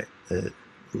to a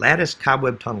lattice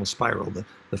cobweb tunnel spiral,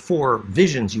 the four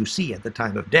visions you see at the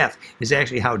time of death, is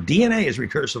actually how DNA is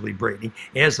recursively braiding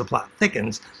as the plot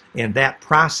thickens, and that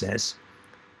process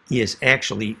is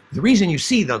actually the reason you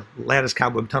see the lattice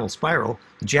cobweb tunnel spiral,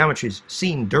 the geometry is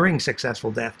seen during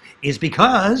successful death, is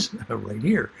because, right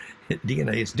here,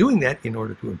 DNA is doing that in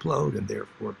order to implode, and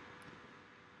therefore.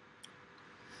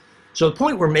 So the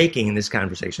point we're making in this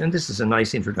conversation, and this is a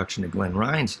nice introduction to Glenn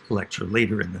Rhine's lecture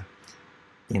later in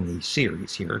the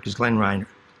series here, because Glenn Rhine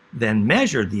then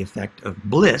measured the effect of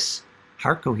Bliss,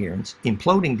 heart coherence,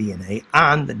 imploding DNA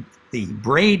on the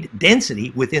braid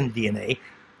density within DNA,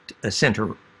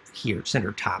 center here,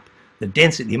 center top. The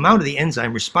density, the amount of the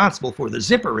enzyme responsible for the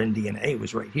zipper in DNA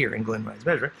was right here in Glenn Rhine's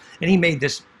measurement, and he made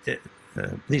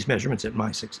these measurements at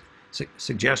my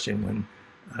suggestion when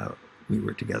we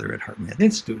were together at HeartMath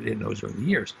Institute in those early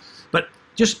years. But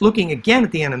just looking again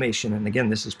at the animation, and again,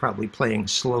 this is probably playing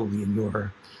slowly in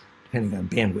your, depending on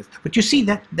bandwidth, but you see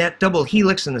that double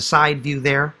helix in the side view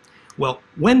there? Well,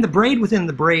 when the braid within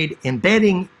the braid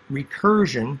embedding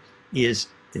recursion is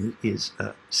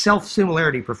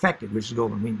self-similarity perfected, which is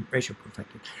golden mean ratio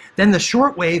perfected, then the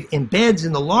short wave embeds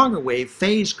in the longer wave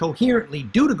phase coherently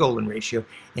due to golden ratio,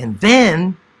 and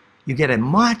then you get a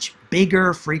much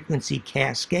bigger frequency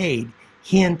cascade,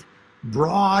 hint,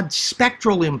 broad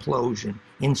spectral implosion,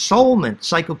 ensoulment,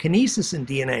 psychokinesis in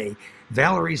DNA.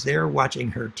 Valerie's there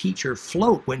watching her teacher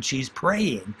float when she's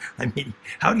praying. I mean,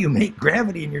 how do you make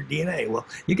gravity in your DNA? Well,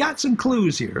 you got some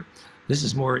clues here. This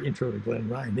is more intro to Glenn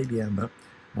Rhine. Maybe I'm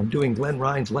doing Glenn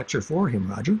Rhine's lecture for him,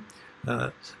 Roger.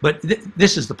 But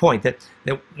this is the point, that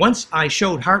once I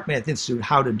showed HeartMath Institute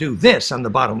how to do this on the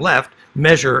bottom left,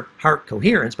 measure heart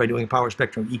coherence by doing a power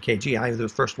spectrum EKG. I was the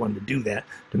first one to do that,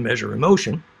 to measure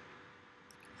emotion.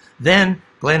 Then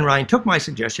Glenn Ryan took my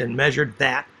suggestion and measured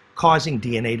that, causing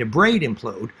DNA to braid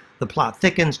implode. The plot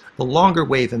thickens, the longer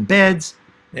wave embeds,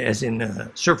 as in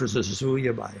Surfers of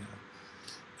Zulia by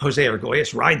Jose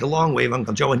Argoyes, Ride the Long Wave,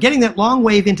 Uncle Joe. And getting that long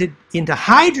wave into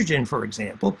hydrogen, for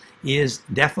example, is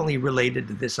definitely related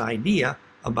to this idea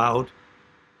about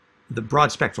the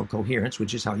broad spectral coherence,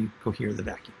 which is how you cohere the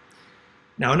vacuum.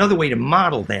 Now, another way to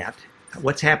model that,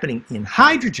 what's happening in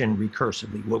hydrogen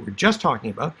recursively, what we're just talking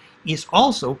about, is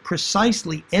also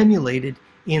precisely emulated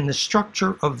in the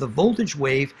structure of the voltage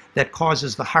wave that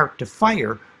causes the heart to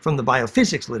fire from the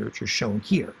biophysics literature shown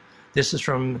here. This is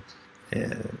from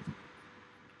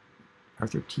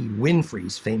Arthur T.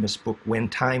 Winfrey's famous book, When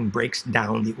Time Breaks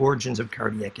Down, The Origins of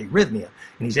Cardiac Arrhythmia.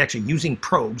 And he's actually using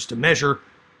probes to measure.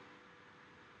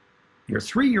 Your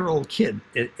 3-year-old kid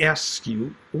asks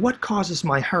you, what causes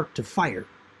my heart to fire?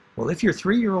 Well, if your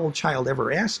 3-year-old child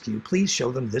ever asks you, please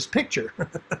show them this picture.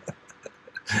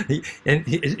 And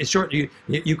it's short, you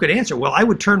could answer, well, I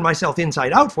would turn myself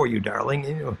inside out for you, darling.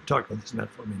 And, talk about this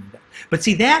metaphor a minute. But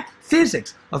see, that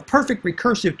physics of perfect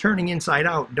recursive turning inside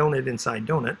out, donut inside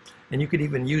donut, and you could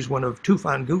even use one of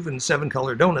Tufan Guven's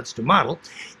 7-color donuts to model,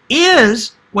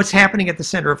 is what's happening at the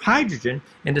center of hydrogen.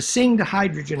 And to sing to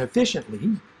hydrogen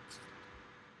efficiently,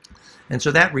 and so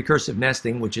that recursive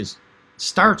nesting, which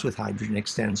starts with hydrogen,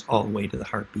 extends all the way to the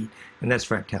heartbeat, and that's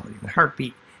fractality. The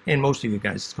heartbeat, and most of you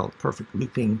guys, it's called perfect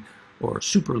looping or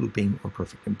super looping or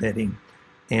perfect embedding.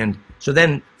 And so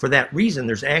then, for that reason,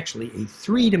 there's actually a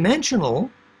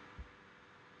 3-dimensional,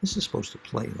 this is supposed to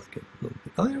play like a little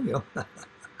bit, oh, there we go.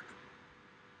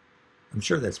 I'm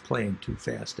sure that's playing too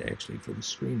fast, actually, for the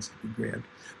screens to be grabbed.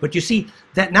 But you see,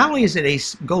 that not only is it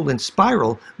a golden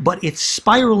spiral, but it's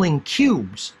spiraling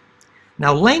cubes.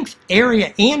 Now, length,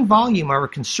 area, and volume are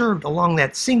conserved along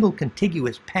that single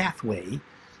contiguous pathway,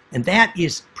 and that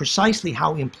is precisely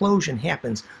how implosion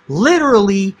happens.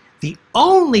 Literally, the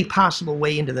only possible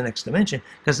way into the next dimension,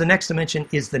 because the next dimension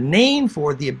is the name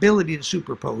for the ability to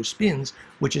superpose spins,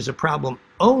 which is a problem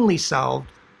only solved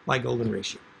by golden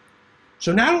ratio.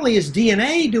 So not only is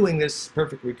DNA doing this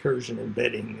perfect recursion,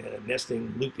 embedding,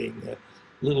 nesting, looping,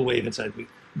 little wave inside the,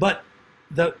 but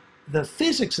the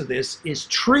physics of this is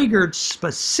triggered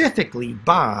specifically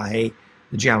by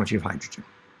the geometry of hydrogen.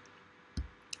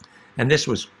 And this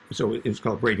was, so it was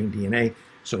called braiding DNA.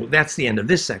 So that's the end of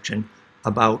this section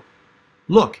about,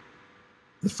 look,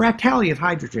 the fractality of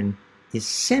hydrogen is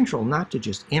central not to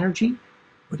just energy,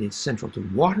 but it's central to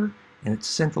water, and it's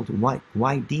central to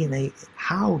why DNA,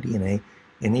 how DNA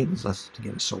enables us to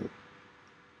get a soul.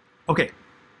 Okay.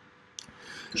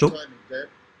 Good So, timing, Dad.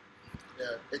 Yeah,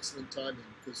 excellent timing.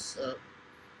 Because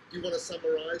do you want to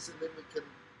summarize, and then we can,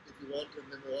 if you want,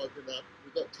 and then we'll open up.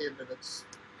 We've got 10 minutes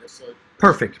or so.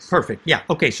 perfect, perfect. Yeah,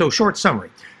 okay, so short summary.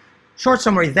 Short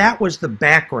summary, that was the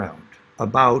background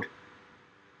about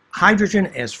hydrogen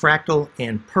as fractal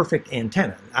and perfect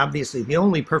antenna. Obviously, the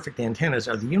only perfect antennas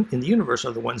are in the universe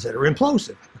are the ones that are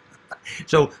implosive.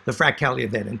 So the fractality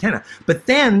of that antenna. But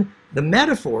then the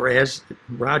metaphor, as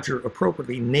Roger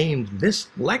appropriately named this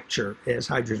lecture as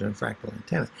hydrogen fractal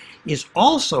antenna, is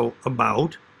also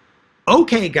about,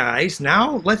 okay, guys,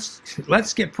 now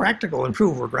let's get practical and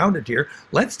prove we're grounded here.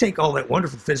 Let's take all that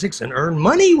wonderful physics and earn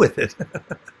money with it.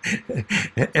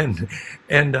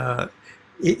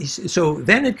 So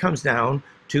then it comes down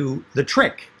to the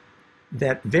trick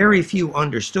that very few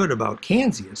understood about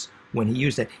Kanzias when he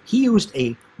used that. He used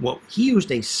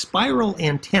a spiral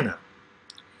antenna,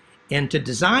 and to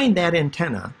design that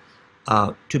antenna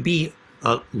to be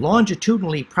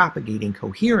longitudinally propagating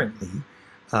coherently,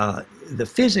 the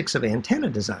physics of antenna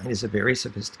design is a very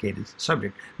sophisticated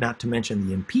subject, not to mention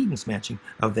the impedance matching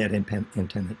of that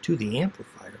antenna to the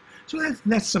amplifier. So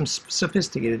that's some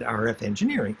sophisticated RF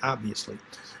engineering, obviously.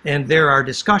 And there are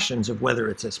discussions of whether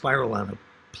it's a spiral on a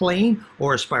plane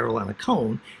or a spiral on a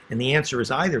cone, and the answer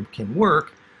is either can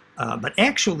work, but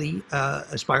actually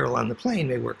a spiral on the plane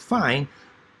may work fine.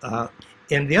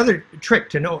 And the other trick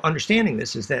to understanding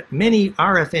this is that many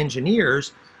RF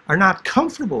engineers are not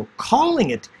comfortable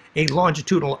calling it a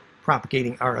longitudinal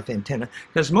propagating RF antenna,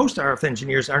 because most RF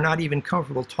engineers are not even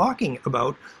comfortable talking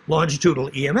about longitudinal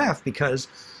EMF, because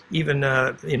even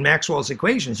in Maxwell's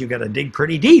equations, you've got to dig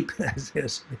pretty deep, as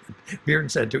Bearden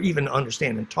said, to even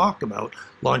understand and talk about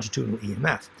longitudinal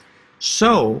EMF.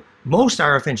 So most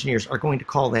RF engineers are going to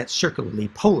call that circularly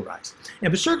polarized.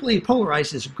 And but circularly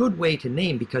polarized is a good way to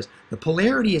name, because the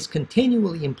polarity is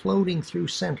continually imploding through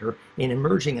center and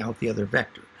emerging out the other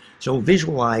vector. So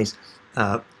visualize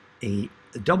a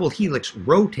double helix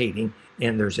rotating,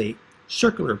 and there's a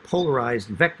circular polarized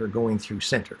vector going through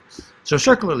center. So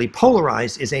circularly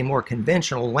polarized is a more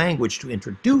conventional language to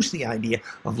introduce the idea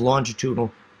of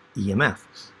longitudinal EMF.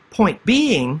 Point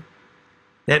being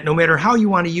that no matter how you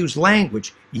want to use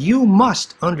language, you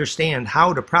must understand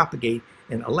how to propagate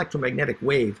an electromagnetic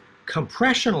wave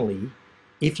compressionally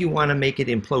if you want to make it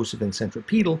implosive and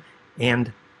centripetal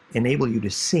and enable you to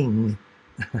sing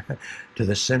to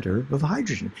the center of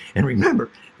hydrogen. And remember,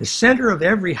 the center of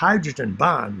every hydrogen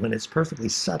bond, when it's perfectly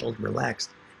settled, relaxed,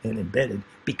 and embedded,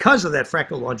 because of that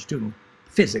fractal longitudinal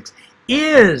physics,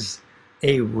 is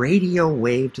a radio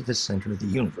wave to the center of the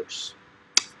universe.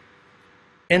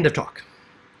 End of talk.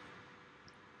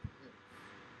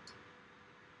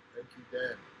 Thank you,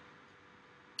 Dan.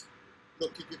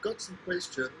 Look, if you've got some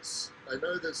questions, I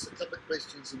know there's a couple of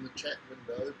questions in the chat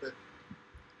window, but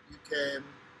you can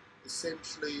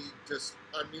essentially just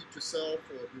unmute yourself,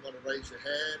 or if you want to raise your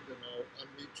hand and I'll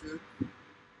unmute you.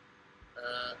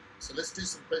 So let's do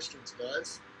some questions,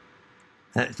 guys.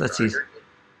 Let's see. Can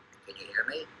you hear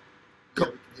me? Yeah,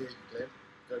 we can hear you, Glenn.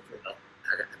 Go for it.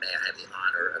 May I have the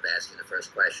honor of asking the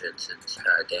first question, since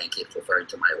Dan keeps referring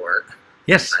to my work?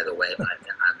 Yes. By the way,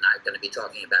 I'm not going to be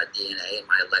talking about DNA in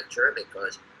my lecture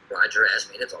because Roger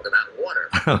asked me to talk about water.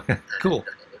 Okay, cool.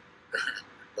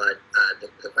 But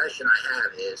the question I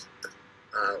have is,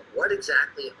 what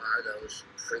exactly are those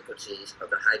frequencies of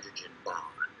the hydrogen bond?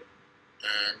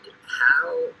 And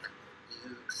how do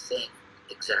you think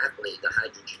exactly the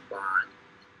hydrogen bond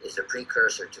is a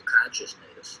precursor to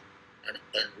consciousness?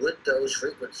 And would those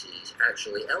frequencies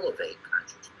actually elevate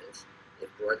consciousness if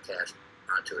broadcast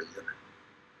onto a human?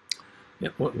 Yeah,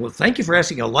 well, thank you for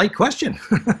asking a light question.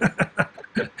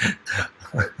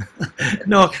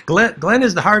 No, Glenn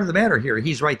is the heart of the matter here.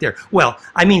 He's right there. Well,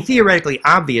 I mean, theoretically,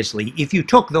 obviously, if you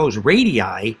took those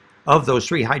radii of those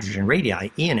 3 hydrogen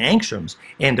radii in angstroms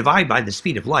and divide by the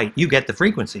speed of light, you get the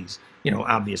frequencies. You know,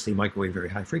 obviously, microwave, very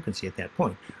high frequency at that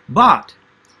point. But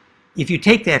if you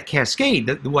take that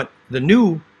cascade, what the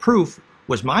new proof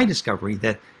was my discovery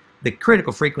that the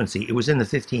critical frequency, it was in the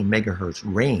 15 megahertz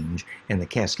range, and the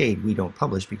cascade we don't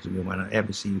publish because we want to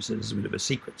obviously use it as a bit of a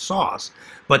secret sauce.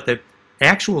 But the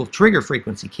actual trigger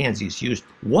frequency Kanzi's used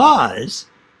was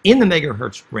in the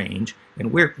megahertz range,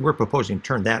 and we're proposing to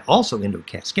turn that also into a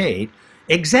cascade,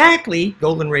 exactly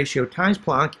golden ratio times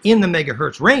Planck in the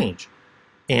megahertz range.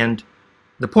 And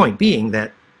the point being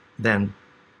that then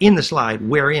in the slide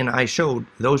wherein I showed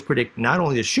those predict not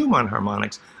only the Schumann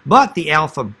harmonics, but the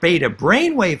alpha beta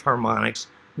brainwave harmonics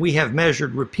we have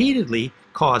measured repeatedly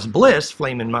cause bliss,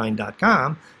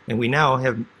 flameinmind.com, and we now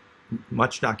have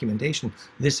much documentation.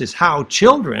 This is how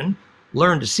children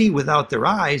learn to see without their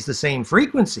eyes the same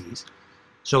frequencies.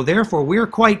 So therefore, we're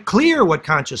quite clear what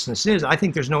consciousness is. I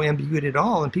think there's no ambiguity at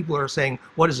all, and people are saying,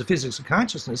 what is the physics of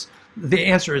consciousness? The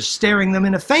answer is staring them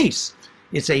in the face.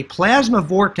 It's a plasma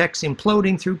vortex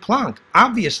imploding through Planck,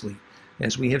 obviously.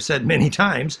 As we have said many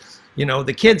times, you know,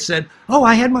 the kid said, oh,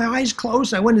 I had my eyes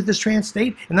closed, I went into this trance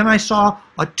state, and then I saw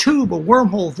a tube, a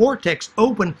wormhole vortex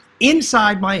open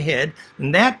inside my head,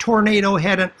 and that tornado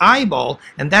had an eyeball,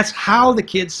 and that's how the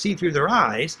kids see through their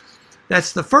eyes.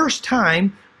 That's the first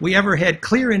time we ever had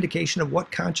clear indication of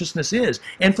what consciousness is.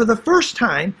 And for the first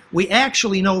time, we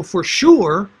actually know for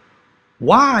sure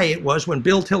why it was when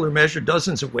Bill Tiller measured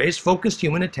dozens of ways focused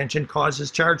human attention causes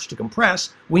charge to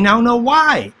compress. We now know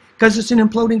why, because it's an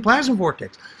imploding plasma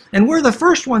vortex. And we're the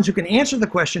first ones who can answer the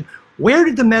question, where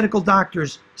did the medical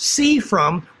doctors see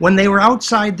from when they were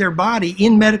outside their body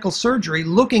in medical surgery,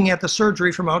 looking at the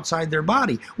surgery from outside their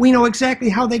body? We know exactly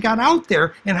how they got out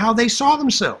there and how they saw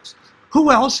themselves. Who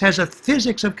else has a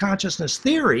physics of consciousness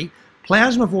theory,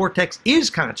 plasma vortex is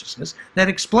consciousness, that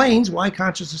explains why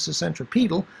consciousness is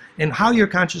centripetal and how your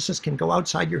consciousness can go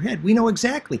outside your head? We know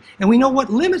exactly, and we know what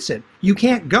limits it. You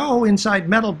can't go inside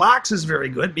metal boxes very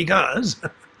good because...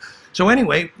 So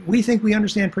anyway, we think we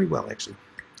understand pretty well, actually.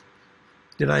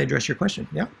 Did I address your question?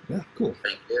 Yeah, cool.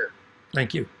 Thank you.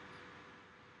 Thank you.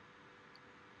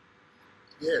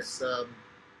 Yes,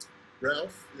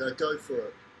 Ralph, go for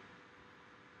it.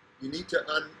 You need to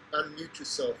unmute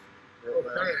yourself.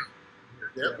 Okay.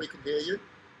 Yeah, we can hear you.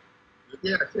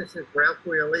 Yes, this is Ralph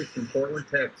Wheely from Portland,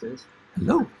 Texas.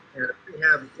 Hello.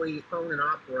 And we own and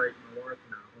operate, my wife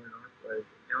and I own and operate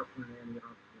the alkaline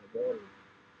antioxidant water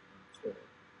store.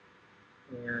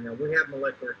 And we have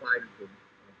molecular hydrogen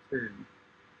too.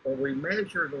 But we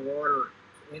measure the water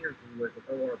energy with an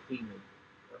ORP meter.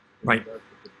 Right.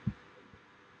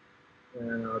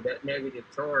 And that negative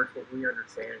charge, what we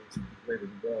understand, is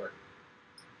living water.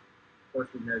 Of course,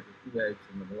 we measure pH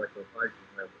and the molecular hydrogen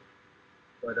level.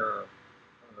 But the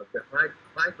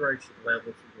hydration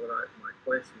levels is what my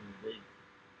question would be.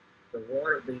 The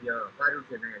water, the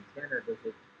hydrogen antenna, does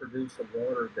it produce a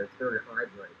water that's very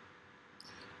hydrated?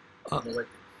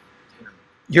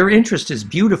 Your interest is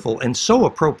beautiful and so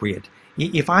appropriate.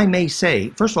 If I may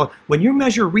say, first of all, when you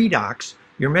measure redox,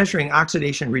 you're measuring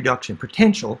oxidation reduction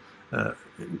potential,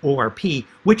 ORP,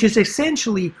 which is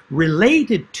essentially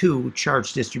related to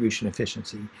charge distribution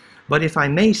efficiency. But if I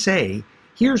may say,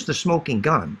 here's the smoking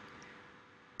gun.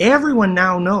 Everyone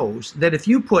now knows that if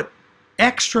you put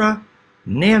extra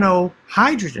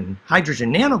hydrogen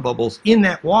nanobubbles in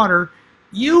that water,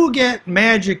 you get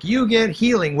magic, you get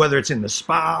healing, whether it's in the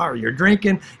spa or you're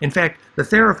drinking. In fact, the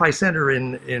Therapy Center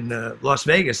in Las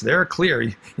Vegas, they're clear.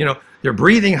 You know, they're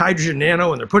breathing hydrogen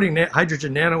nano and they're putting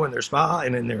hydrogen nano in their spa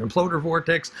and in their imploder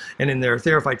vortex and in their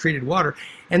Therapy treated water.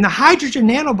 And the hydrogen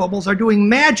nanobubbles are doing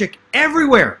magic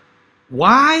everywhere.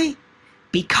 Why?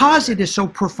 Because it is so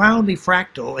profoundly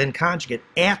fractal and conjugate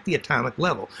at the atomic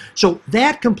level. So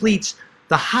that completes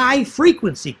the high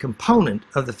frequency component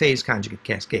of the phase conjugate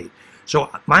cascade. So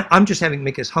I'm just having to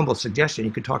make this humble suggestion.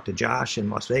 You could talk to Josh in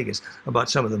Las Vegas about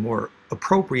some of the more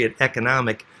appropriate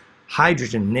economic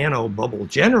hydrogen nanobubble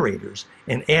generators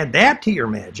and add that to your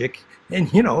magic.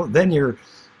 And, you know, then your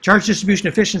charge distribution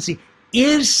efficiency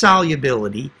is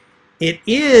solubility. It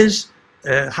is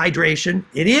hydration.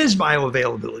 It is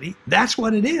bioavailability. That's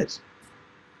what it is.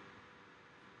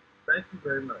 Thank you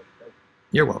very much.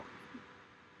 You're welcome.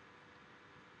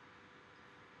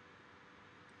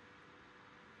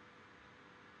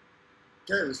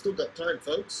 Okay, we've still got time,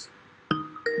 folks.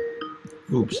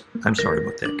 Oops, I'm sorry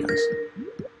about that, guys.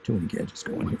 Too many gadgets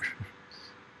going here.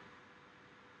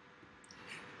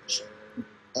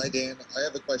 Hi, Dan. I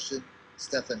have a question.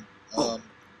 Stefan,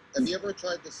 have you ever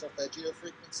tried the solfeggio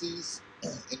frequencies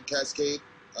in Cascade?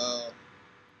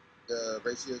 The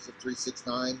ratios of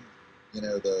 369, you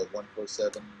know, the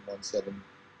 147,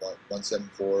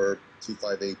 174,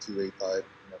 258, 285, you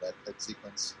know, that type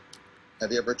sequence.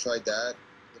 Have you ever tried that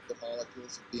with the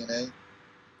molecules of DNA?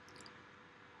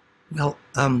 Well,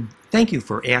 thank you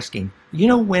for asking. You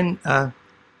know, when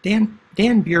Dan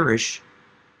Burish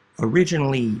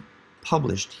originally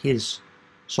published his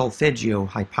solfeggio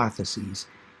hypotheses,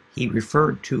 he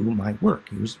referred to my work.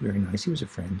 He was very nice. He was a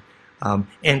friend.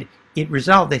 And it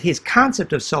resolved that his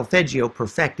concept of solfeggio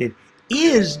perfected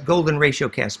is golden ratio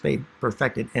cascade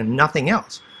perfected and nothing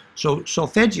else. So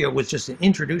solfeggio was just an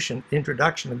introduction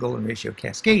to golden ratio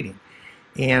cascading.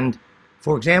 And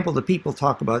for example, the people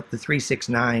talk about the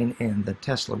 369 and the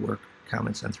Tesla work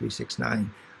comments on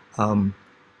 369.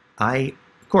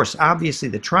 Of course, obviously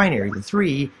the trinary, the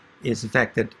 3, is the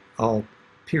fact that all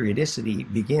periodicity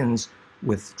begins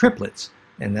with triplets,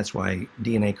 and that's why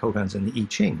DNA codons in the I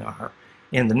Ching are.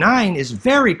 And the 9 is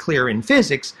very clear in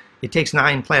physics. It takes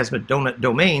 9 plasma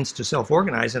domains to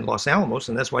self-organize in Los Alamos,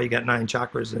 and that's why you got 9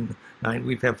 chakras and 9.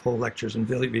 We have whole lectures and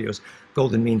videos,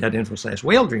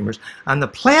 goldenmean.info/whale dreamers, on the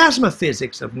plasma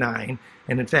physics of 9.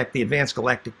 And in fact, the advanced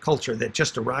galactic culture that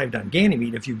just arrived on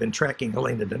Ganymede, if you've been tracking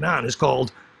Elena Danaan, is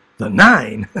called the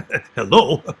 9.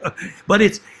 Hello. But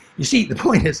it's, you see, the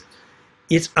point is,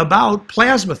 it's about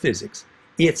plasma physics.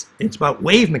 It's about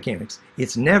wave mechanics.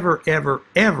 It's never, ever,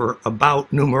 ever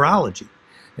about numerology.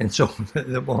 And so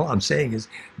all I'm saying is,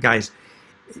 guys,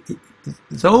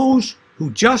 those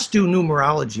who just do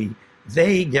numerology,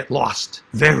 they get lost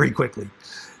very quickly.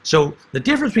 So the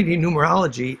difference between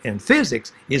numerology and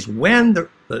physics is when the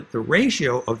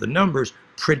ratio of the numbers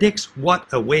predicts what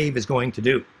a wave is going to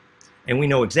do. And we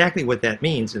know exactly what that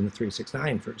means in the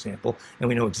 369, for example, and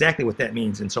we know exactly what that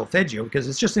means in solfeggio because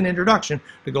it's just an introduction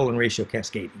to golden ratio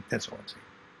cascading. That's all I'm saying.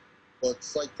 Well,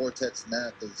 it's like vortex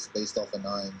math is based off of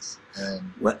 9s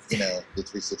and, you know, the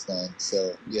 369.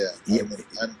 So, yeah,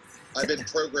 I've been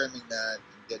programming that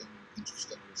and getting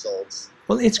interesting results.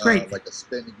 Well, it's great. Like a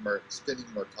spinning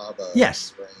Merkaba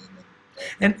yes. brain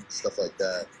and stuff like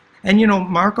that. And, you know,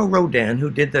 Marco Rodin,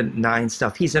 who did the 9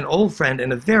 stuff, he's an old friend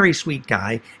and a very sweet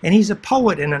guy. And he's a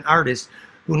poet and an artist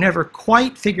who never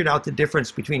quite figured out the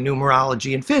difference between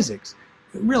numerology and physics.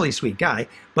 Really sweet guy.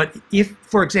 But if,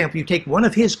 for example, you take one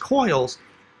of his coils,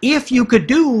 if you could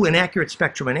do an accurate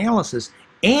spectrum analysis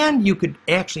and you could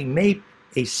actually make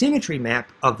a symmetry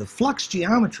map of the flux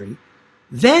geometry,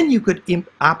 then you could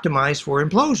optimize for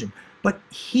implosion. But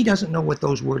he doesn't know what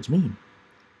those words mean.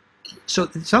 So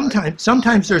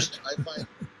sometimes there's...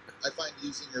 I find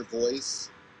using your voice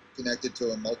connected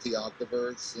to a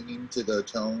multi-octaver, singing to the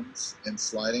tones and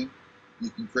sliding, you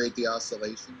can create the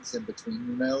oscillations in between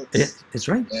the notes. It's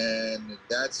right. And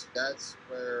that's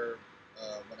where,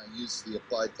 when I use the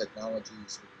applied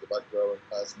technologies with the electro and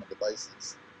plasma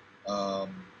devices,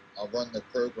 I'll run the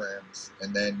programs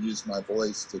and then use my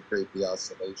voice to create the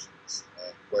oscillations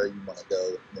and where you want to go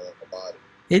in the body.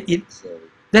 So,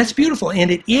 that's beautiful,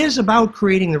 and it is about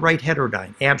creating the right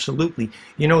heterodyne, absolutely.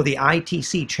 You know, the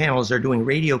ITC channels are doing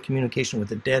radio communication with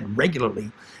the dead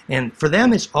regularly, and for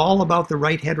them it's all about the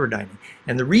right heterodyne.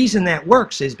 And the reason that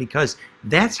works is because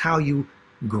that's how you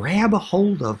grab a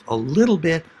hold of a little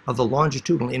bit of the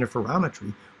longitudinal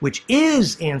interferometry, which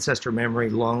is ancestor memory,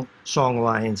 long song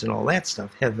lines, and all that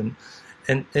stuff, heaven.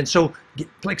 And so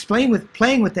playing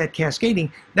with that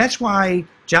cascading, that's why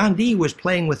John Dee was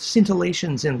playing with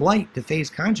scintillations in light to phase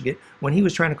conjugate when he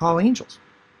was trying to call angels.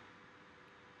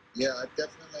 Yeah, I've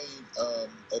definitely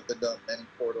opened up many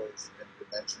portals and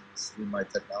dimensions through my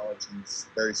technologies,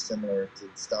 very similar to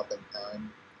stopping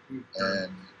time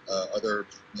and other,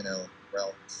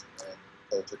 realms and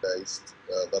poltergeist,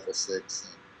 level 6.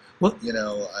 And,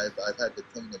 well, I've had to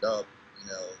clean it up.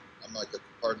 I'm like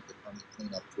a part of the permanent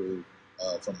cleanup crew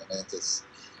from Atlantis,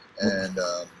 and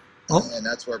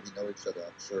that's where we know each other,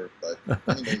 I'm sure. But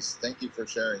anyways, thank you for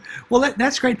sharing. Well,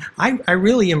 that's great. I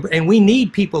really and we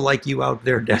need people like you out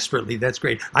there desperately. That's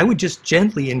great. I would just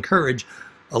gently encourage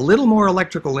a little more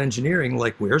electrical engineering,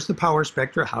 like where's the power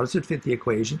spectra, how does it fit the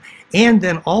equation, and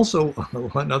then also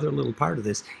another little part of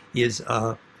this is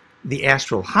the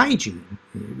astral hygiene,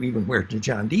 even where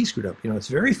John Dee screwed up. It's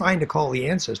very fine to call the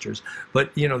ancestors,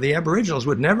 but the Aboriginals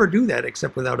would never do that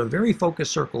except without a very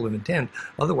focused circle of intent.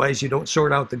 Otherwise, you don't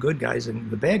sort out the good guys and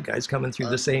the bad guys coming through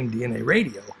the same DNA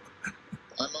radio.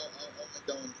 I'm only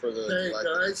going for the. Hey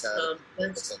guys,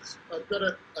 thanks. I've got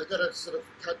to sort of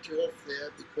cut you off there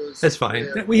because that's fine.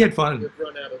 We had fun. We've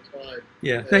run out of time.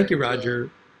 Yeah, thank you, Roger.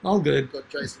 All good. Got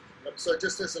Jason. So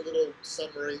just as a little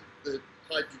summary, the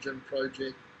hydrogen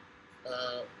project.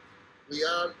 We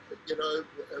are,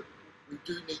 we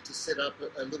do need to set up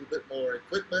a little bit more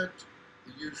equipment.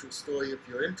 The usual story, if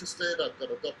you're interested, I've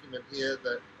got a document here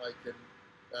that I can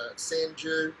send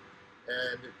you,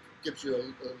 and it gives you a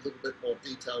little bit more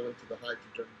detail into the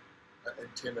hydrogen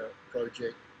antenna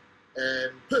project.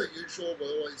 And per usual,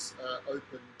 we're always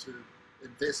open to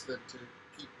investment to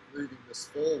keep moving this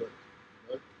forward.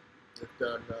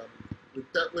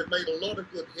 We've made a lot of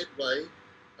good headway.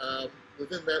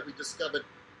 Within that, we discovered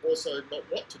also not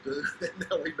what to do, and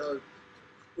now we know,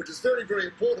 which is very, very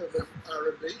important in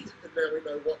R&D, and now we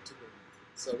know what to do.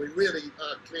 So we really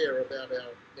are clear about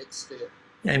our next step.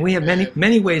 Yeah, and we have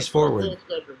many ways forward. We've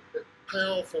got a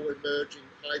powerful emerging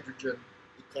hydrogen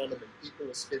economy. People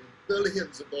are spending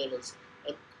billions of dollars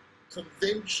on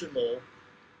conventional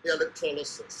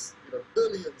electrolysis.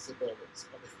 Billions of dollars.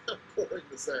 I mean, how boring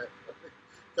is that?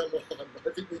 Come on, I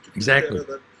think we can do better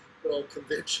than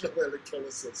conventional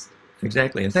electrolysis.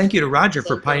 Exactly, and thank you to Roger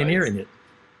for pioneering it.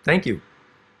 Thank you.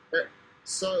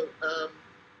 So,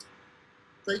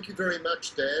 thank you very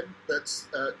much, Dan. That's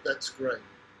great.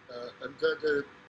 I'm going to